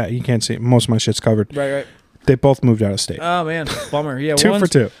is, you can't see it. Most of my shit's covered. Right. They both moved out of state. Oh, man. Bummer. Yeah. Two for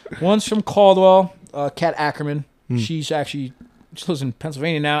two. One's from Caldwell, Kat Ackerman. She lives in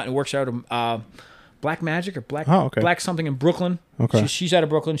Pennsylvania now and works out of Black Magic or Black something in Brooklyn. Okay. She's out of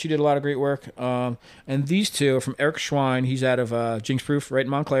Brooklyn. She did a lot of great work. And these two are from Eric Schwein. He's out of Jinx Proof, right in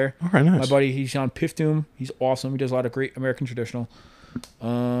Montclair. All right, nice. My buddy, he's on Piff Doom. He's awesome. He does a lot of great American traditional.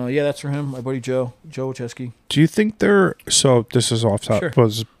 That's for him. My buddy Joe Wachesky. Do you think so this is off top,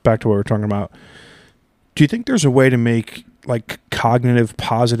 but back to what we were talking about. Do you think there's a way to make like cognitive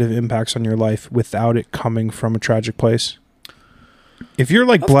positive impacts on your life without it coming from a tragic place? If you're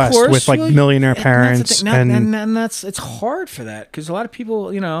like blessed with like millionaire parents and that's it's hard for that because a lot of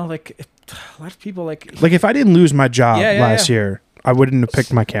people, like if I didn't lose my job last year, I wouldn't have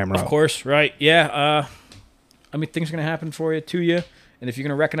picked my camera up. Of course, right? Yeah. I mean, things are gonna happen to you, and if you're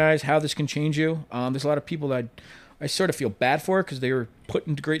gonna recognize how this can change you, there's a lot of people that I sort of feel bad for because they were put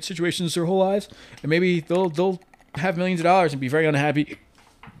into great situations their whole lives, and maybe they'll have millions of dollars and be very unhappy.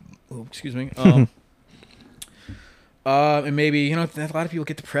 Oh, excuse me. And maybe, a lot of people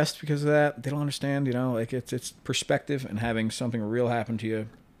get depressed because of that. They don't understand, it's perspective and having something real happen to you.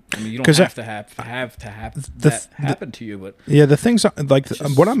 I mean, you don't have to have that happen to you, but the things like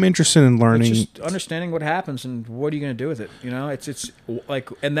what I'm interested in learning, just understanding what happens and what are you going to do with it. It's like,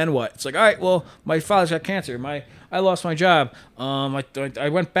 and then what? It's like, all right, well, my father's got cancer. I lost my job. I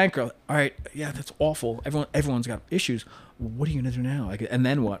went bankrupt. All right, yeah, that's awful. Everyone's got issues. What are you going to do now? Like, and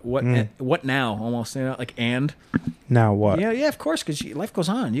then what? What now? Almost, and now what? Yeah, of course, because life goes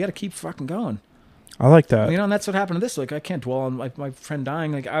on. You got to keep fucking going. I like that. And that's what happened to this. Like, I can't dwell on my friend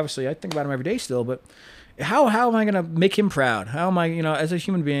dying. Like, obviously, I think about him every day still. But how am I going to make him proud? How am I, as a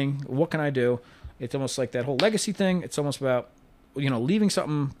human being, what can I do? It's almost like that whole legacy thing. It's almost about, leaving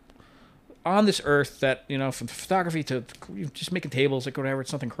something on this earth that, from photography to just making tables, like whatever.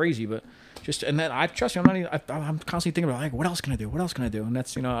 It's nothing crazy, but and then I trust you. I'm constantly thinking about like, what else can I do? What else can I do? And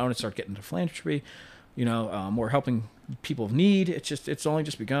that's, I want to start getting into philanthropy. More helping people of need. It's only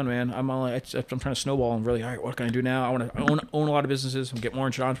just begun, man. I'm trying to snowball and really, all right, what can I do now? I want to own a lot of businesses and get more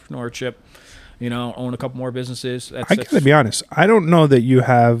into entrepreneurship. Own a couple more businesses. I gotta be honest. I don't know that you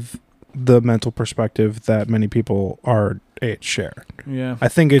have the mental perspective that many people our age share. Yeah, I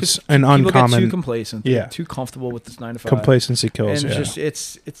think it's an uncommon. People get too complacent. They get too comfortable with this 9 to 5. Complacency kills. And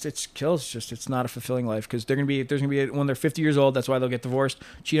it kills. It's not a fulfilling life because there's gonna be when they're 50 years old. That's why they'll get divorced,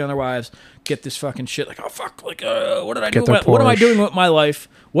 cheat on their wives, get this fucking shit. Like, oh fuck, like what did I do? What am I doing with my life?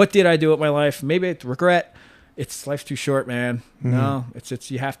 What did I do with my life? Maybe it's regret. Life's too short, man. Mm-hmm. No, it's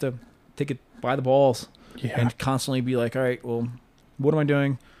you have to take it by the balls and constantly be like, all right, well, what am I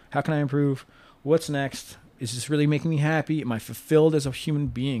doing? How can I improve? What's next? Is this really making me happy? Am I fulfilled as a human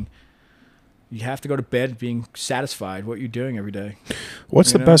being? You have to go to bed being satisfied what you're doing every day.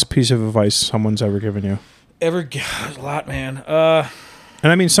 What's the best piece of advice someone's ever given you? A lot, man. And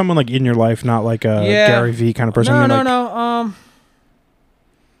I mean someone like in your life, not like a Gary Vee kind of person. No.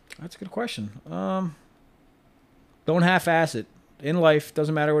 That's a good question. Don't half-ass it. In life,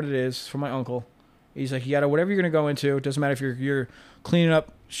 doesn't matter what it is. From my uncle. He's like, you gotta, whatever you're going to go into, it doesn't matter if you're cleaning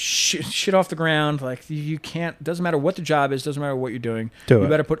up shit off the ground. Like, you can't, doesn't matter what the job is, doesn't matter what you're doing. You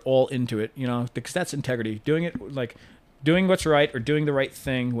better put all into it, because that's integrity. Doing it, like, doing what's right or doing the right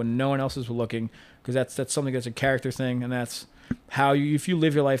thing when no one else is looking, because that's something that's a character thing, and that's how if you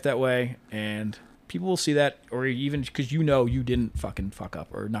live your life that way, and people will see that, or even because you didn't fucking fuck up,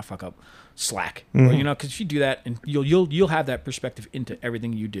 or not fuck up, slack, mm-hmm. or, because if you do that, and you'll have that perspective into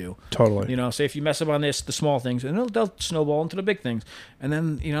everything you do. Totally. Say if you mess up on the small things, and they'll snowball into the big things, and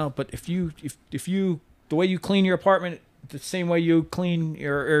then but if you the way you clean your apartment, the same way you clean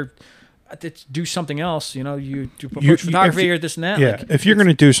or do something else, you do photography or this and that. Yeah, like, if you're going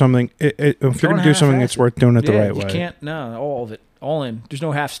to do something, if you're going to do something, it's worth doing it the right way. You can't, all of it, all in. There's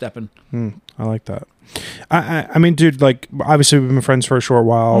no half stepping. I like that. I mean, dude, like, obviously we've been friends for a short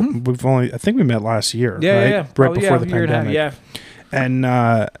while. Mm-hmm. I think we met last year, right? Yeah. Right before the pandemic. Yeah. And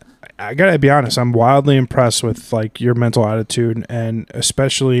I gotta be honest, I'm wildly impressed with like your mental attitude, and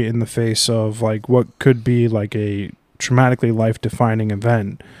especially in the face of like what could be like a traumatically life-defining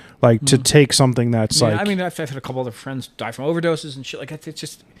event, like to take something that's like. I mean, I've had a couple other friends die from overdoses and shit like that. It's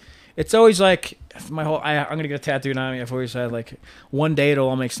just, it's always like my whole. I'm gonna get a tattoo on me. I've always had like one day it'll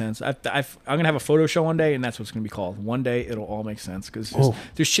all make sense. I'm gonna have a photo show one day, and that's what it's gonna be called. One day it'll all make sense, because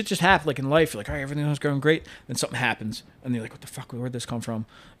there's shit just happen like in life. You're like, all right, everything was going great, then something happens, and you're like, what the fuck? Where'd this come from?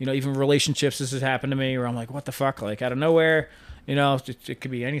 You know, even relationships. This has happened to me, where I'm like, what the fuck? Like out of nowhere. You know, it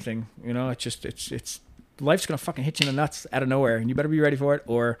could be anything. You know, it's just it's. Life's gonna fucking hit you in the nuts out of nowhere, and you better be ready for it,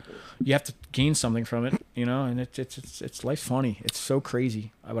 or you have to gain something from it. You know, and it's life's funny. It's so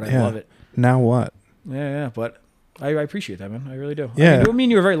crazy, but I love it. Now what? Yeah, but I appreciate that, man. I really do. Yeah, I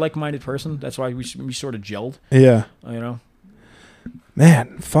mean, you're a very like-minded person. That's why we sort of gelled. Yeah, you know.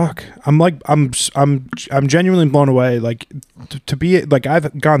 Man, fuck. I'm genuinely blown away. Like to be like,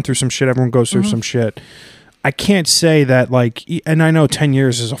 I've gone through some shit. Everyone goes through some shit. I can't say that like, and I know 10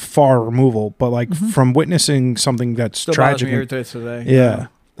 years is a far removal, but like from witnessing something that's still tragic. Today. Yeah.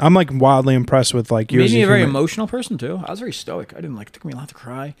 I'm like wildly impressed with like you. Made me a very emotional person too. I was very stoic. I didn't like. It took me a lot to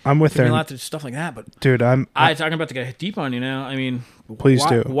cry. I'm with there. A lot to stuff like that. But dude, I'm talking about to get deep on you now. I mean, please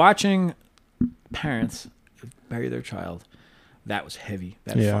do. Watching parents bury their child, that was heavy.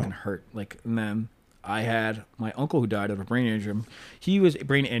 That fucking hurt. Like, and then I had my uncle who died of a brain aneurysm. He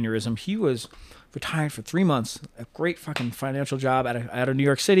was retired for 3 months. A great fucking financial job out of New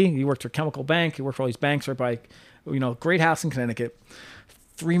York City. He worked for a chemical bank. He worked for all these banks right by, great house in Connecticut.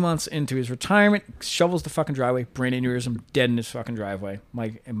 3 months into his retirement, shovels the fucking driveway, brain aneurysm, dead in his fucking driveway.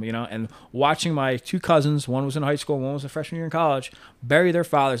 And watching my two cousins, one was in high school, one was a freshman year in college, bury their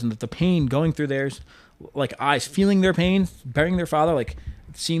fathers, and the pain going through theirs, like eyes, feeling their pain, burying their father, like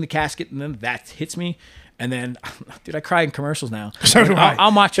seeing the casket, and then that hits me. And then, dude, I cry in commercials now. So do I.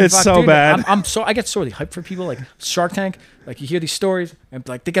 I'm watching. It's so bad. I get so hyped for people like Shark Tank. Like you hear these stories and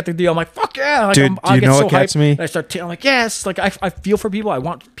like they get the deal. I'm like, fuck yeah. Like, dude, do you know what gets me? And I start. I'm like, yes. Like I feel for people. I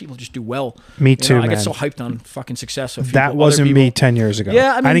want people to just do well. Me too, man. I get so hyped on fucking success. Of that wasn't me 10 years ago.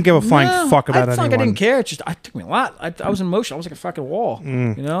 Yeah, I didn't give a flying fuck about anyone. Like I didn't care. It took me a lot. I was emotional. I was like a fucking wall.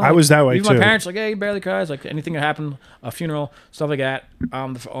 I was that way even too. My parents like, hey, he barely cries. Like anything that happened, a funeral, stuff like that.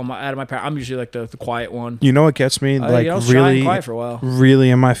 Out of my parents, I'm usually like the quiet one. You know what gets me? Like really, quiet for a while.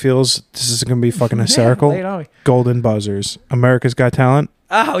 Really in my feels. This is gonna be fucking hysterical. Golden buzzers. America's Got Talent.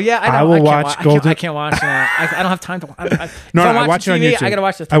 Oh yeah, I will watch Golden. I can't watch that. I don't have time to. I watch it on YouTube. I gotta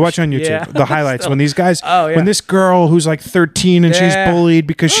watch I watch it on YouTube. Yeah. The highlights when these guys. Oh yeah. When this girl who's like 13 and she's bullied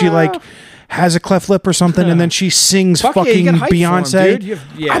because she like has a cleft lip or something, and then she sings fucking Beyonce.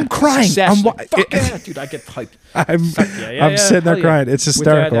 I'm crying. Dude, I get hyped. I'm sitting there crying. It's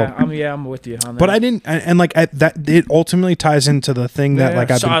hysterical. I'm with you on that. But I didn't, and like that, it ultimately ties into the thing that like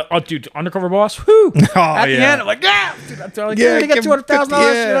I've been. Dude, Undercover Boss. Whoo! At the end, I'm like, dude, I'm like, we're gonna get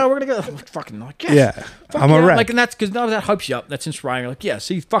 $200,000. We're gonna get. I'm like, fucking like, yeah. I'm a wreck. Like, and that's because that hypes you up. That's inspiring. Like, yeah,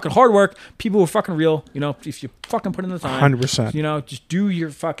 see, fucking hard work. People who are fucking real. If you fucking put in the time, 100%. Just do your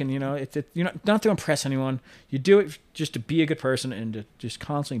fucking. Not to impress anyone. You do it just to be a good person and to just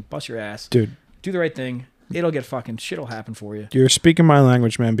constantly bust your ass, dude. Do the right thing. It'll get fucking shit'll happen for you. You're speaking my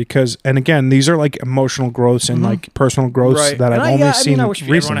language, man. Because, and again, these are like emotional growths and like personal growths that I've only seen I wish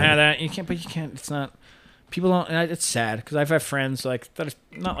recently. Everyone had that. You can't. It's not. People don't. And it's sad because I've had friends like that.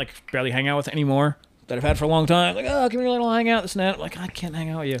 Not like barely hang out with anymore. That I've had for a long time. Like, oh, can we really hang out? This and that. Like, I can't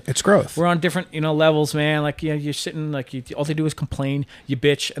hang out with you. It's growth. We're on different, levels, man. Like, you're sitting, like, all they do is complain, you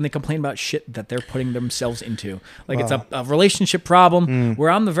bitch, and they complain about shit that they're putting themselves into. Like, it's a relationship problem where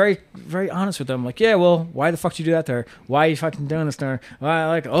I'm the very, very honest with them. Like, yeah, well, why the fuck did you do that to her? Why are you fucking doing this to her? Why,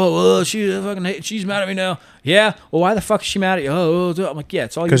 like, she's mad at me now. Yeah, well, why the fuck is she mad at you? I'm like, yeah,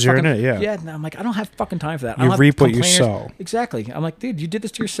 it's all you. Because you're in it, yeah. Yeah, no, I'm like, I don't have fucking time for that. You reap what you sow. Exactly. I'm like, dude, you did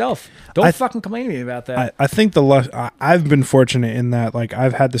this to yourself. Don't fucking complain to me about that. I think I've been fortunate in that, like,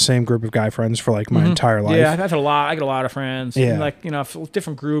 I've had the same group of guy friends for like my entire life. Yeah, I've had a lot. I got a lot of friends. Yeah, and like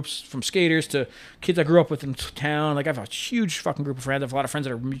different groups, from skaters to kids I grew up with in town. Like, I have a huge fucking group of friends. I have a lot of friends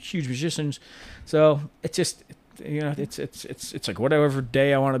that are huge musicians. So it's just. It's like whatever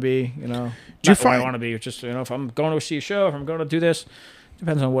day I want to be, not what I want to be. It's just, if I'm going to see a show, if I'm going to do this,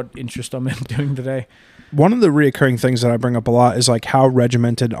 depends on what interest I'm in doing today. One of the reoccurring things that I bring up a lot is like how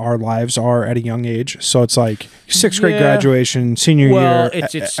regimented our lives are at a young age. So it's like sixth grade graduation, senior year.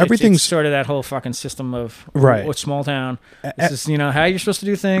 Everything's it's sort of that whole fucking system of right. Small town. This is how you're supposed to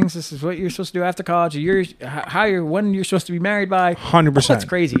do things. This is what you're supposed to do after college. When you're supposed to be married by. 100%. That's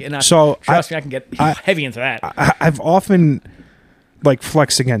crazy. And trust me, I can get heavy into that. I've often like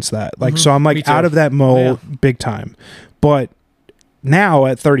flexed against that. Like so, I'm like out of that mode big time, but. now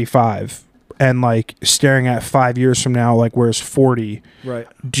at 35 and like staring at 5 years from now, like where's 40? Right.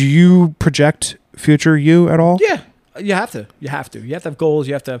 Do you project future you at all? Yeah. You have to. You have to have goals.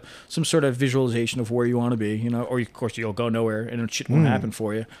 You have to have some sort of visualization of where you want to be, you know, or of course you'll go nowhere and shit won't happen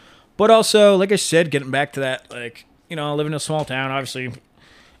for you. But also, like I said, getting back to that, like, you know, living in a small town, obviously,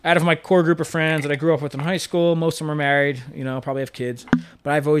 out of my core group of friends that I grew up with in high school, most of them are married, you know, probably have kids.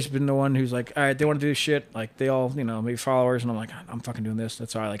 But I've always been the one who's like, all right, they want to do this shit. Like, they all, you know, maybe followers. And I'm like, I'm fucking doing this.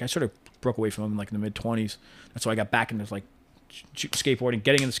 That's all right. Like, I sort of broke away from them, like, in the mid-20s. That's why I got back into, like, skateboarding,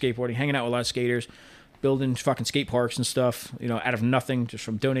 getting into skateboarding, hanging out with a lot of skaters, building fucking skate parks and stuff, you know, out of nothing, just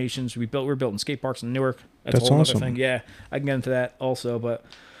from donations. We're building skate parks in Newark. That's a whole awesome. other thing. Yeah, I can get into that also, but...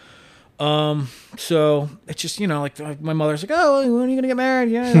 so it's just, you know, like my mother's like, oh, when are you gonna get married?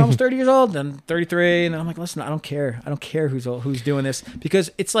 Yeah, you're almost 30 years old, then 33, and I'm like, listen, I don't care who's doing this,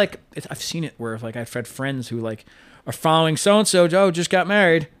 because it's like I've seen it where like I've had friends who like are following so and so, Joe just got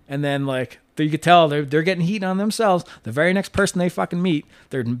married, and then like you could tell they're getting heat on themselves. The very next person they fucking meet,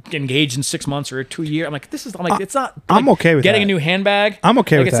 they're engaged in 6 months or 2 years. I'm like, it's not. Like, I'm okay with getting that. a new handbag. I'm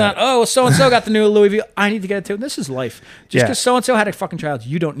okay like, with it's that. not. Oh, so and so got the new Louis V. I need to get it too. This is life. Just because so and so had a fucking child,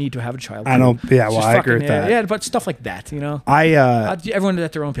 you don't need to have a child. I don't. Yeah, well, I agree with yeah, that. Yeah, but stuff like that, you know. Everyone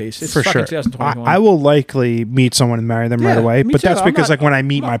at their own pace. It's for fucking sure. 2021. I will likely meet someone and marry them right away, me but too. that's because like when I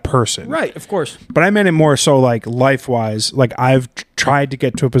meet I'm my person, right? Of course. But I meant it more so like life wise. Like I've tried to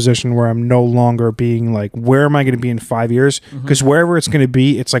get to a position where I'm no longer being like, where am I going to be in 5 years? Because wherever it's going to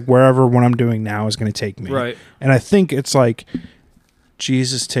be, it's like wherever what I'm doing now is going to take me. Right. And I think it's like,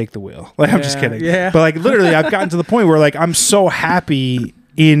 Jesus, take the wheel. Like, I'm just kidding. Yeah. But like literally, I've gotten to the point where like I'm so happy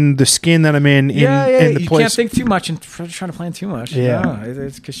in the skin that I'm in the you place. can't think too much and trying to plan too much. Yeah. No,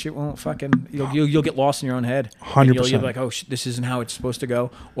 it's because shit won't fucking. You'll get lost in your own head. 100%. You'll be like, oh, this isn't how it's supposed to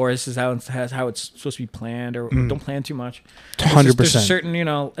go, or this is how it's supposed to be planned, or don't plan too much. 100%. There's a certain, you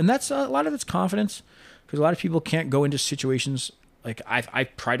know, and that's a lot of it's confidence, because a lot of people can't go into situations. Like I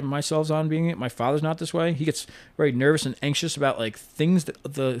pride myself on being it. My father's not this way. He gets very nervous and anxious about like things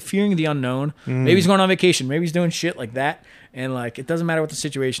the fearing the unknown. Maybe he's going on vacation. Maybe he's doing shit like that. And like it doesn't matter what the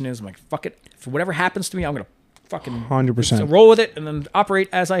situation is. I'm like, fuck it. If whatever happens to me, I'm gonna fucking 100% roll with it and then operate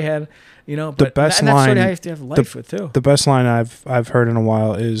as I had. You know, but the best and that's line what I have to have life with too. The best line I've heard in a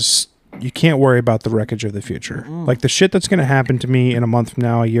while is, you can't worry about the wreckage of the future. Like the shit that's going to happen to me in a month from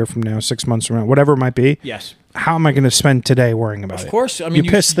now, a year from now, 6 months from now, whatever it might be. Yes. How am I going to spend today worrying about it? Of course. I mean,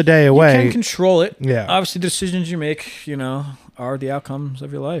 you piss the day away. You can control it. Yeah. Obviously, the decisions you make, you know, are the outcomes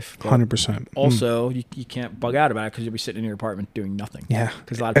of your life. 100%. Also, you can't bug out about it because you'll be sitting in your apartment doing nothing. Yeah.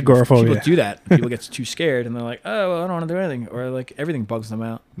 Because a lot of people do that. People get too scared and they're like, oh, well, I don't want to do anything. Or like everything bugs them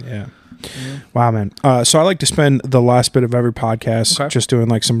out. Yeah. Wow, man. So I like to spend the last bit of every podcast just doing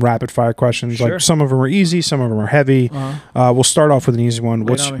like some rapid fire questions. Sure. Like some of them are easy, some of them are heavy. We'll start off with an easy one.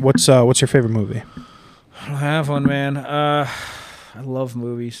 What's your favorite movie? I don't have one, man. I love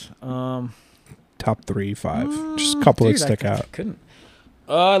movies. Top 3, 5. Just a couple that stick out. I couldn't.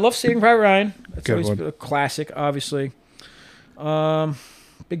 I love Saving Private Ryan. That's Good always one. a classic, obviously.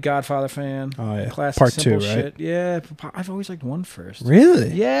 Big Godfather fan. Oh yeah. Classic, Part simple 2, right? shit. Yeah, I've always liked 1 first.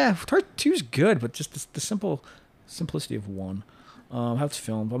 Really? Yeah, Part 2 is good, but just the simplicity of 1. How it's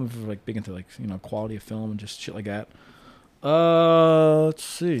filmed. I'm like big into like, you know, quality of film and just shit like that. Let's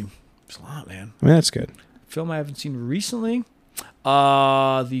see. There's a lot, man. I mean, that's good. Film I haven't seen recently.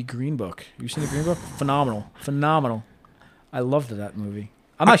 The Green Book. You seen The Green Book? Phenomenal. I loved that movie.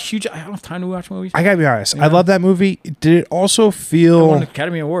 I'm not huge. I don't have time to watch movies. I gotta be honest. Yeah. I love that movie. Did it also I feel? won an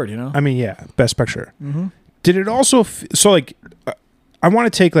Academy Award, you know. I mean, yeah, Best Picture. Mm-hmm. Did it also? So like, I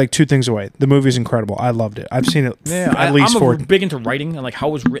want to take like 2 things away. The movie's incredible. I loved it. I've seen it at least 4. I'm big into writing and like how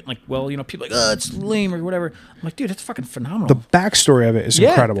it was written. Like, well, you know, people are like, oh, it's lame or whatever. I'm like, dude, that's fucking phenomenal. The backstory of it is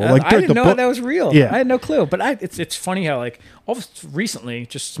incredible. Like, I didn't know that was real. Yeah. I had no clue. But it's funny how like recently,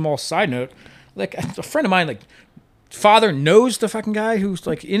 just small side note, like a friend of mine, like father knows the fucking guy who's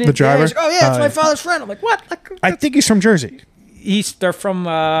like in it. The driver? Yeah, he's like, oh yeah, it's my father's friend. I'm like, what? Like, I think he's from Jersey. They're from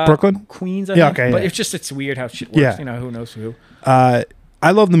Brooklyn, Queens. I Yeah, think. okay, But yeah. it's weird how shit works. Yeah. You know, who knows who. I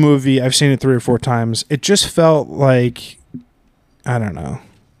love the movie. I've seen it 3 or 4 times. It just felt like, I don't know.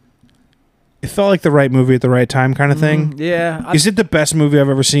 It felt like the right movie at the right time kind of thing. Yeah. Is it the best movie I've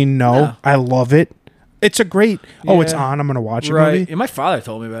ever seen? No. I love it. It's a great. Oh, it's on. I'm gonna watch it. Right. Movie. And my father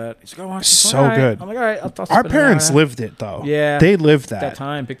told me about it. He's like, "Oh, watch this." So All good. I'm like, all right. I'll Our parents lived it though. Yeah. They lived that. That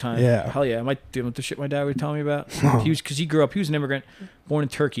time, big time. Yeah. Hell yeah. I might do the shit my dad would tell me about. Because he grew up. He was an immigrant. born in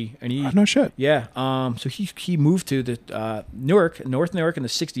Turkey, and he no shit. Yeah. So he moved to the Newark, North Newark in the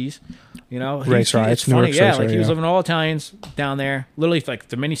 '60s. You know, Race riots, it's funny. Newark, Yeah, race like he was riot, living with all Italians down there. Literally, like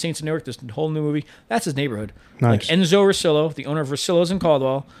the Many Saints of Newark. This whole new movie. That's his neighborhood. Nice. Like Enzo Rosillo, the owner of Rosillo's in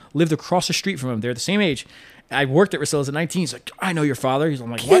Caldwell, lived across the street from him. They're the same age. I worked at Rosillo's at 19. He's like, I know your father.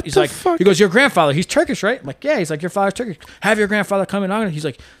 I'm like, what? He's like, fuck? he goes, your grandfather. He's Turkish, right? I'm like, yeah. He's like, your father's Turkish. Have your grandfather come in. He's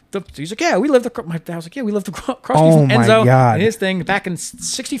like, yeah, we lived across. My dad was like, yeah, we lived across from my Enzo God. and his thing back in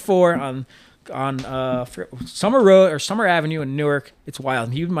 '64 on Summer Road or Summer Avenue in Newark. It's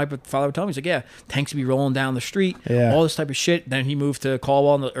wild. And my father would tell me, he's like, yeah, tanks would be rolling down the street, all this type of shit. Then he moved to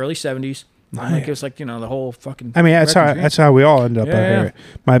Caldwell in the early '70s. Like it was like, you know, the whole fucking. I mean, that's how we all ended up out here.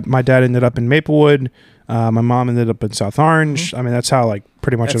 My dad ended up in Maplewood. My mom ended up in South Orange. I mean, that's how like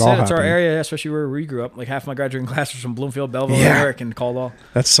pretty much it all happened. That's our area, especially where we grew up. Like half my graduating class was from Bloomfield, Belleville, New York, and Caldwell.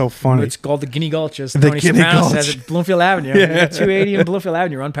 That's so funny. It's called the Guinea Gulch, as The Tony Guinea Soprano Gulch. says at Bloomfield Avenue. Yeah. 280 and Bloomfield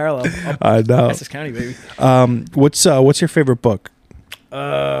Avenue, unparalleled. I know. Essex County, baby. What's your favorite book?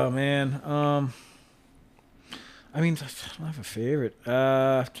 Man. I mean, I don't have a favorite.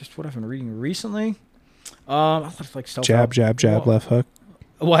 Just what I've been reading recently. I like self-help. Jab, left hook.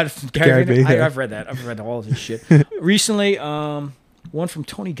 What? Gary Vee, yeah. I've read that. I've read all of his shit. Recently, one from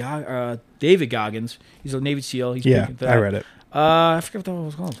David Goggins. He's a Navy SEAL. He's big into that. I read it. I forget what it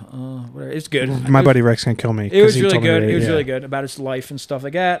was called. Whatever. It's good. My buddy Rex can kill me. It was really good. It was really good about his life and stuff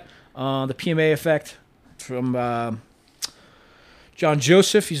like that. The PMA Effect from John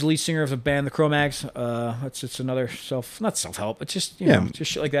Joseph. He's the lead singer of the band The Cro-Mags. It's another not self-help. It's just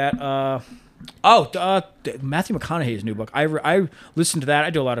just shit like that. Matthew McConaughey's new book. I listened to that. I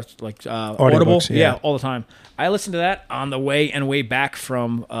do a lot of like Audible. Audiobooks, All the time. I listened to that on the way back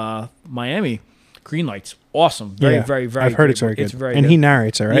from Miami. Green Lights, awesome. Very, very, very. I've heard it's very good. It's very and good. he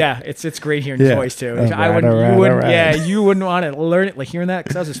narrates it, right? Yeah, it's great hearing his voice too. You wouldn't want to learn it like hearing that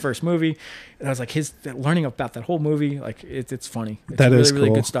because that was his first movie, and I was like learning about that whole movie. Like it's funny. It's really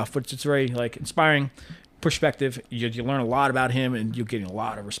good stuff. But it's very like inspiring. Perspective, you learn a lot about him, and you're getting a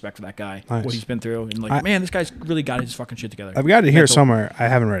lot of respect for that guy, what he's been through, and like, man, this guy's really got his fucking shit together. I've got it here somewhere. I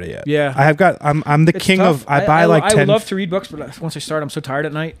haven't read it yet. Yeah, I have got. I'm the king tough. of. I buy like 10. I would love to read books, but once I start, I'm so tired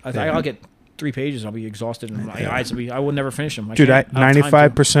at night. I'll get 3 pages. I'll be exhausted, and my eyes will be. I will never finish them. Dude,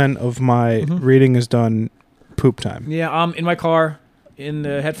 95% of my reading is done poop time. Yeah, I'm in my car, in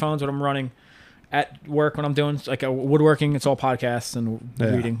the headphones when I'm running, at work when I'm doing like woodworking. It's all podcasts and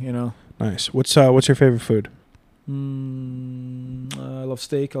reading. You know. Nice. What's your favorite food? I love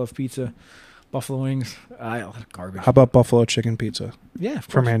steak. I love pizza, buffalo wings. I love garbage. How about buffalo chicken pizza? Yeah,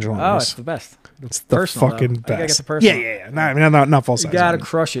 from Angelino's. Oh, it's the best. It's the personal, fucking best. I gotta get the personal. Yeah. Not full size. You gotta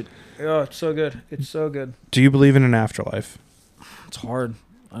crush it. Oh, it's so good. It's so good. Do you believe in an afterlife? It's hard.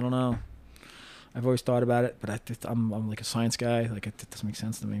 I don't know. I've always thought about it, but I'm like a science guy. Like it doesn't make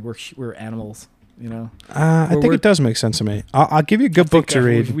sense to me. We're animals, you know. I think it does make sense to me. I'll give you a good book to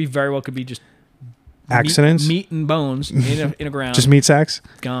read. We very well could be just accidents, meat and bones in a ground. Just meat sacks.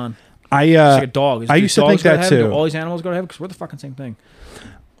 Gone. It's like a dog. I used to think that too. Do all these animals go to heaven because we're the fucking same thing.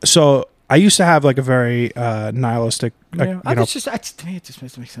 So I used to have like a very nihilistic. It's just to me, it just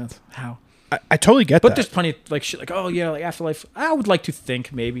makes sense. How? I totally get that. But there's plenty of like shit like like afterlife. I would like to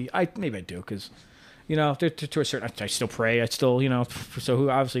think maybe I do because to a certain I still pray. I still so who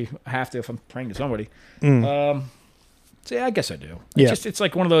obviously I have to if I'm praying to somebody. So yeah, I guess I do. It's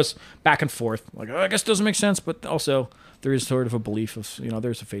like one of those back and forth. Like I guess it doesn't make sense, but also there is sort of a belief of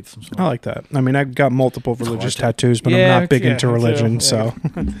there's a faith. I like that. I mean, I've got multiple religious tattoos, but I'm not big into religion. So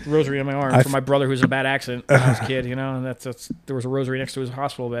rosary on my arm from my brother who's in a bad accident when I was a kid. And that's there was a rosary next to his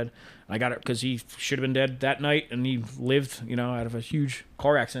hospital bed. And I got it because he should have been dead that night, and he lived out of a huge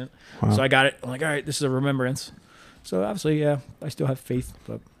car accident. Wow. So I got it. I'm like, all right, this is a remembrance. So obviously, I still have faith.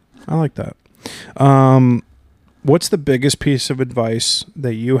 But I like that. What's the biggest piece of advice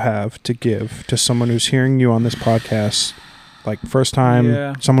that you have to give to someone who's hearing you on this podcast, like first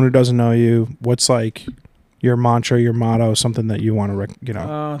time, someone who doesn't know you? What's like your mantra, your motto, something that you want to,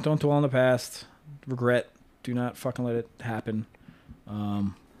 Don't dwell on the past. Regret. Do not fucking let it happen.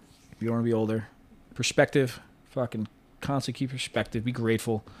 You don't want to be older. Perspective. Fucking constantly keep perspective. Be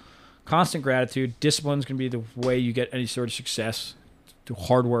grateful. Constant gratitude. Discipline's going to be the way you get any sort of success. Do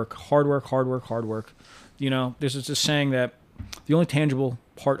hard work. Hard work, hard work, hard work. There's this saying that the only tangible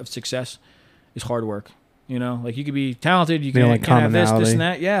part of success is hard work. Like you could be talented, you can have this, and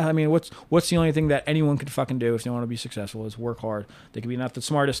that. Yeah, I mean, what's the only thing that anyone could fucking do if they want to be successful is work hard. They could be not the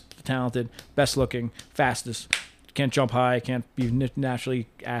smartest, the talented, best looking, fastest, can't jump high, can't be naturally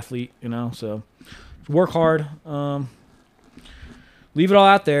athlete. So work hard. leave it all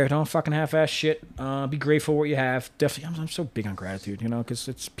out there. Don't fucking half-ass shit. Be grateful for what you have. Definitely, I'm so big on gratitude, you know, because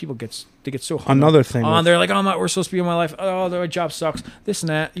it's people get so hung Another up thing on. They're like, oh, we're supposed to be in my life. Oh, my job sucks. This and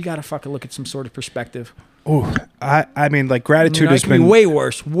that. You gotta fucking look at some sort of perspective. Oh, I mean, like gratitude it has can been be way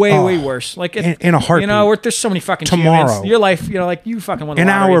worse, way worse. Like in a heartbeat. You know, there's so many fucking Tomorrow. humans. Your life, you know, like you fucking won the an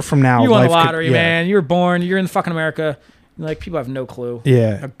lottery. hour from now, you won the life lottery, could, man. You were born. You're in fucking America. Like people have no clue.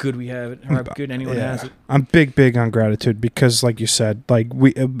 Yeah, how good we have it, or how good anyone has it. I'm big on gratitude because, like you said, like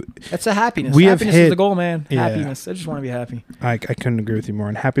we. That's a happiness. We happiness have hit, is the goal, man. Yeah. Happiness. I just want to be happy. I couldn't agree with you more.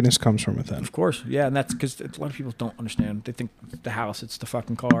 And happiness comes from within. Of course, yeah, and that's because a lot of people don't understand. They think the house, it's the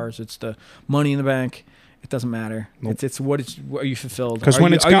fucking cars, it's the money in the bank. It doesn't matter. Nope. It's what are you fulfilled? Because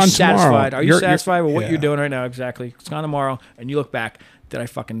when it's gone tomorrow, are you satisfied with what you're doing right now? Exactly. It's gone tomorrow, and you look back. Did I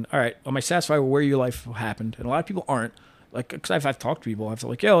fucking all right? Am I satisfied with where your life happened? And a lot of people aren't. Like, because I've talked to people. I've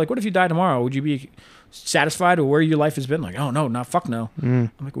like, yo, like, what if you died tomorrow? Would you be satisfied with where your life has been? Like, oh no, not fuck no.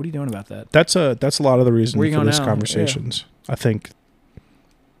 I'm like, what are you doing about that? That's a lot of the reason for this conversations. Yeah. I think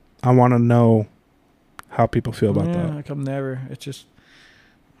I want to know how people feel about that. Like I'm never. It's just.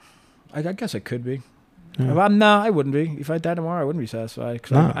 I guess I could be. Yeah. No, I wouldn't be. If I died tomorrow, I wouldn't be satisfied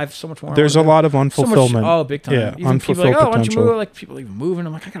because I have so much more. There's a lot of unfulfillment. So much, big time. Yeah, even unfulfilled people like, potential. why don't you move? Like people even moving.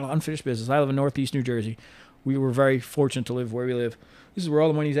 I'm like, I got an unfinished business. I live in Northeast New Jersey. We were very fortunate to live where we live. This is where all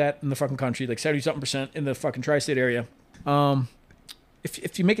the money's at in the fucking country, like 70-something% in the fucking tri-state area.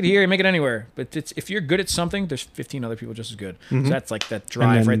 If you make it here, you make it anywhere. But if you're good at something, there's 15 other people just as good. So that's like that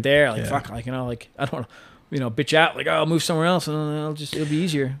drive right there. Like fuck, like you know, like I don't, bitch out. Like I'll move somewhere else and it'll be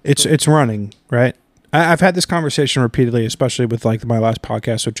easier. It's running right. I've had this conversation repeatedly, especially with like my last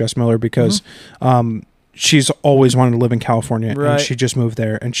podcast with Jess Miller, because she's always wanted to live in California and she just moved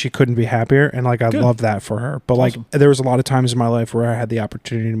there and she couldn't be happier. And like, I love that for her. But like, there was a lot of times in my life where I had the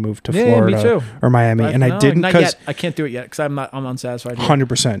opportunity to move to Florida or Miami and I didn't because I can't do it yet because I'm unsatisfied.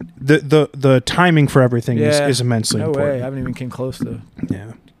 100%. The timing for everything is immensely important. No way. I haven't even came close to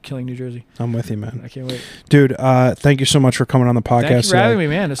killing New Jersey. I'm with you, man. I can't wait. Dude, thank you so much for coming on the podcast. Thank you for having me,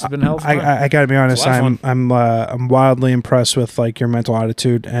 man. This has been helpful. I gotta be honest, I'm wildly impressed with like your mental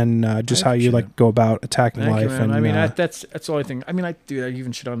attitude and just how you like go about attacking life. And I mean, that's the only thing. I mean, I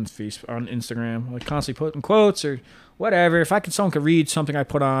even shit on Instagram, like constantly putting quotes or whatever. If someone could read something I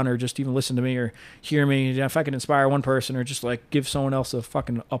put on or just even listen to me or hear me, if I could inspire one person or just like give someone else a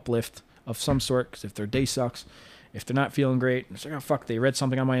fucking uplift of some sort, because if their day sucks, if they're not feeling great, it's like, oh, fuck, they read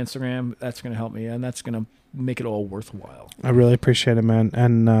something on my Instagram, that's going to help me, and that's going to make it all worthwhile. I really appreciate it, man.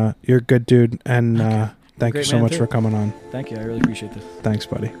 And you're a good dude, and thank you so much for coming on. Thank you. I really appreciate this. Thanks,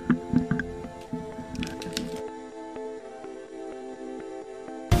 buddy.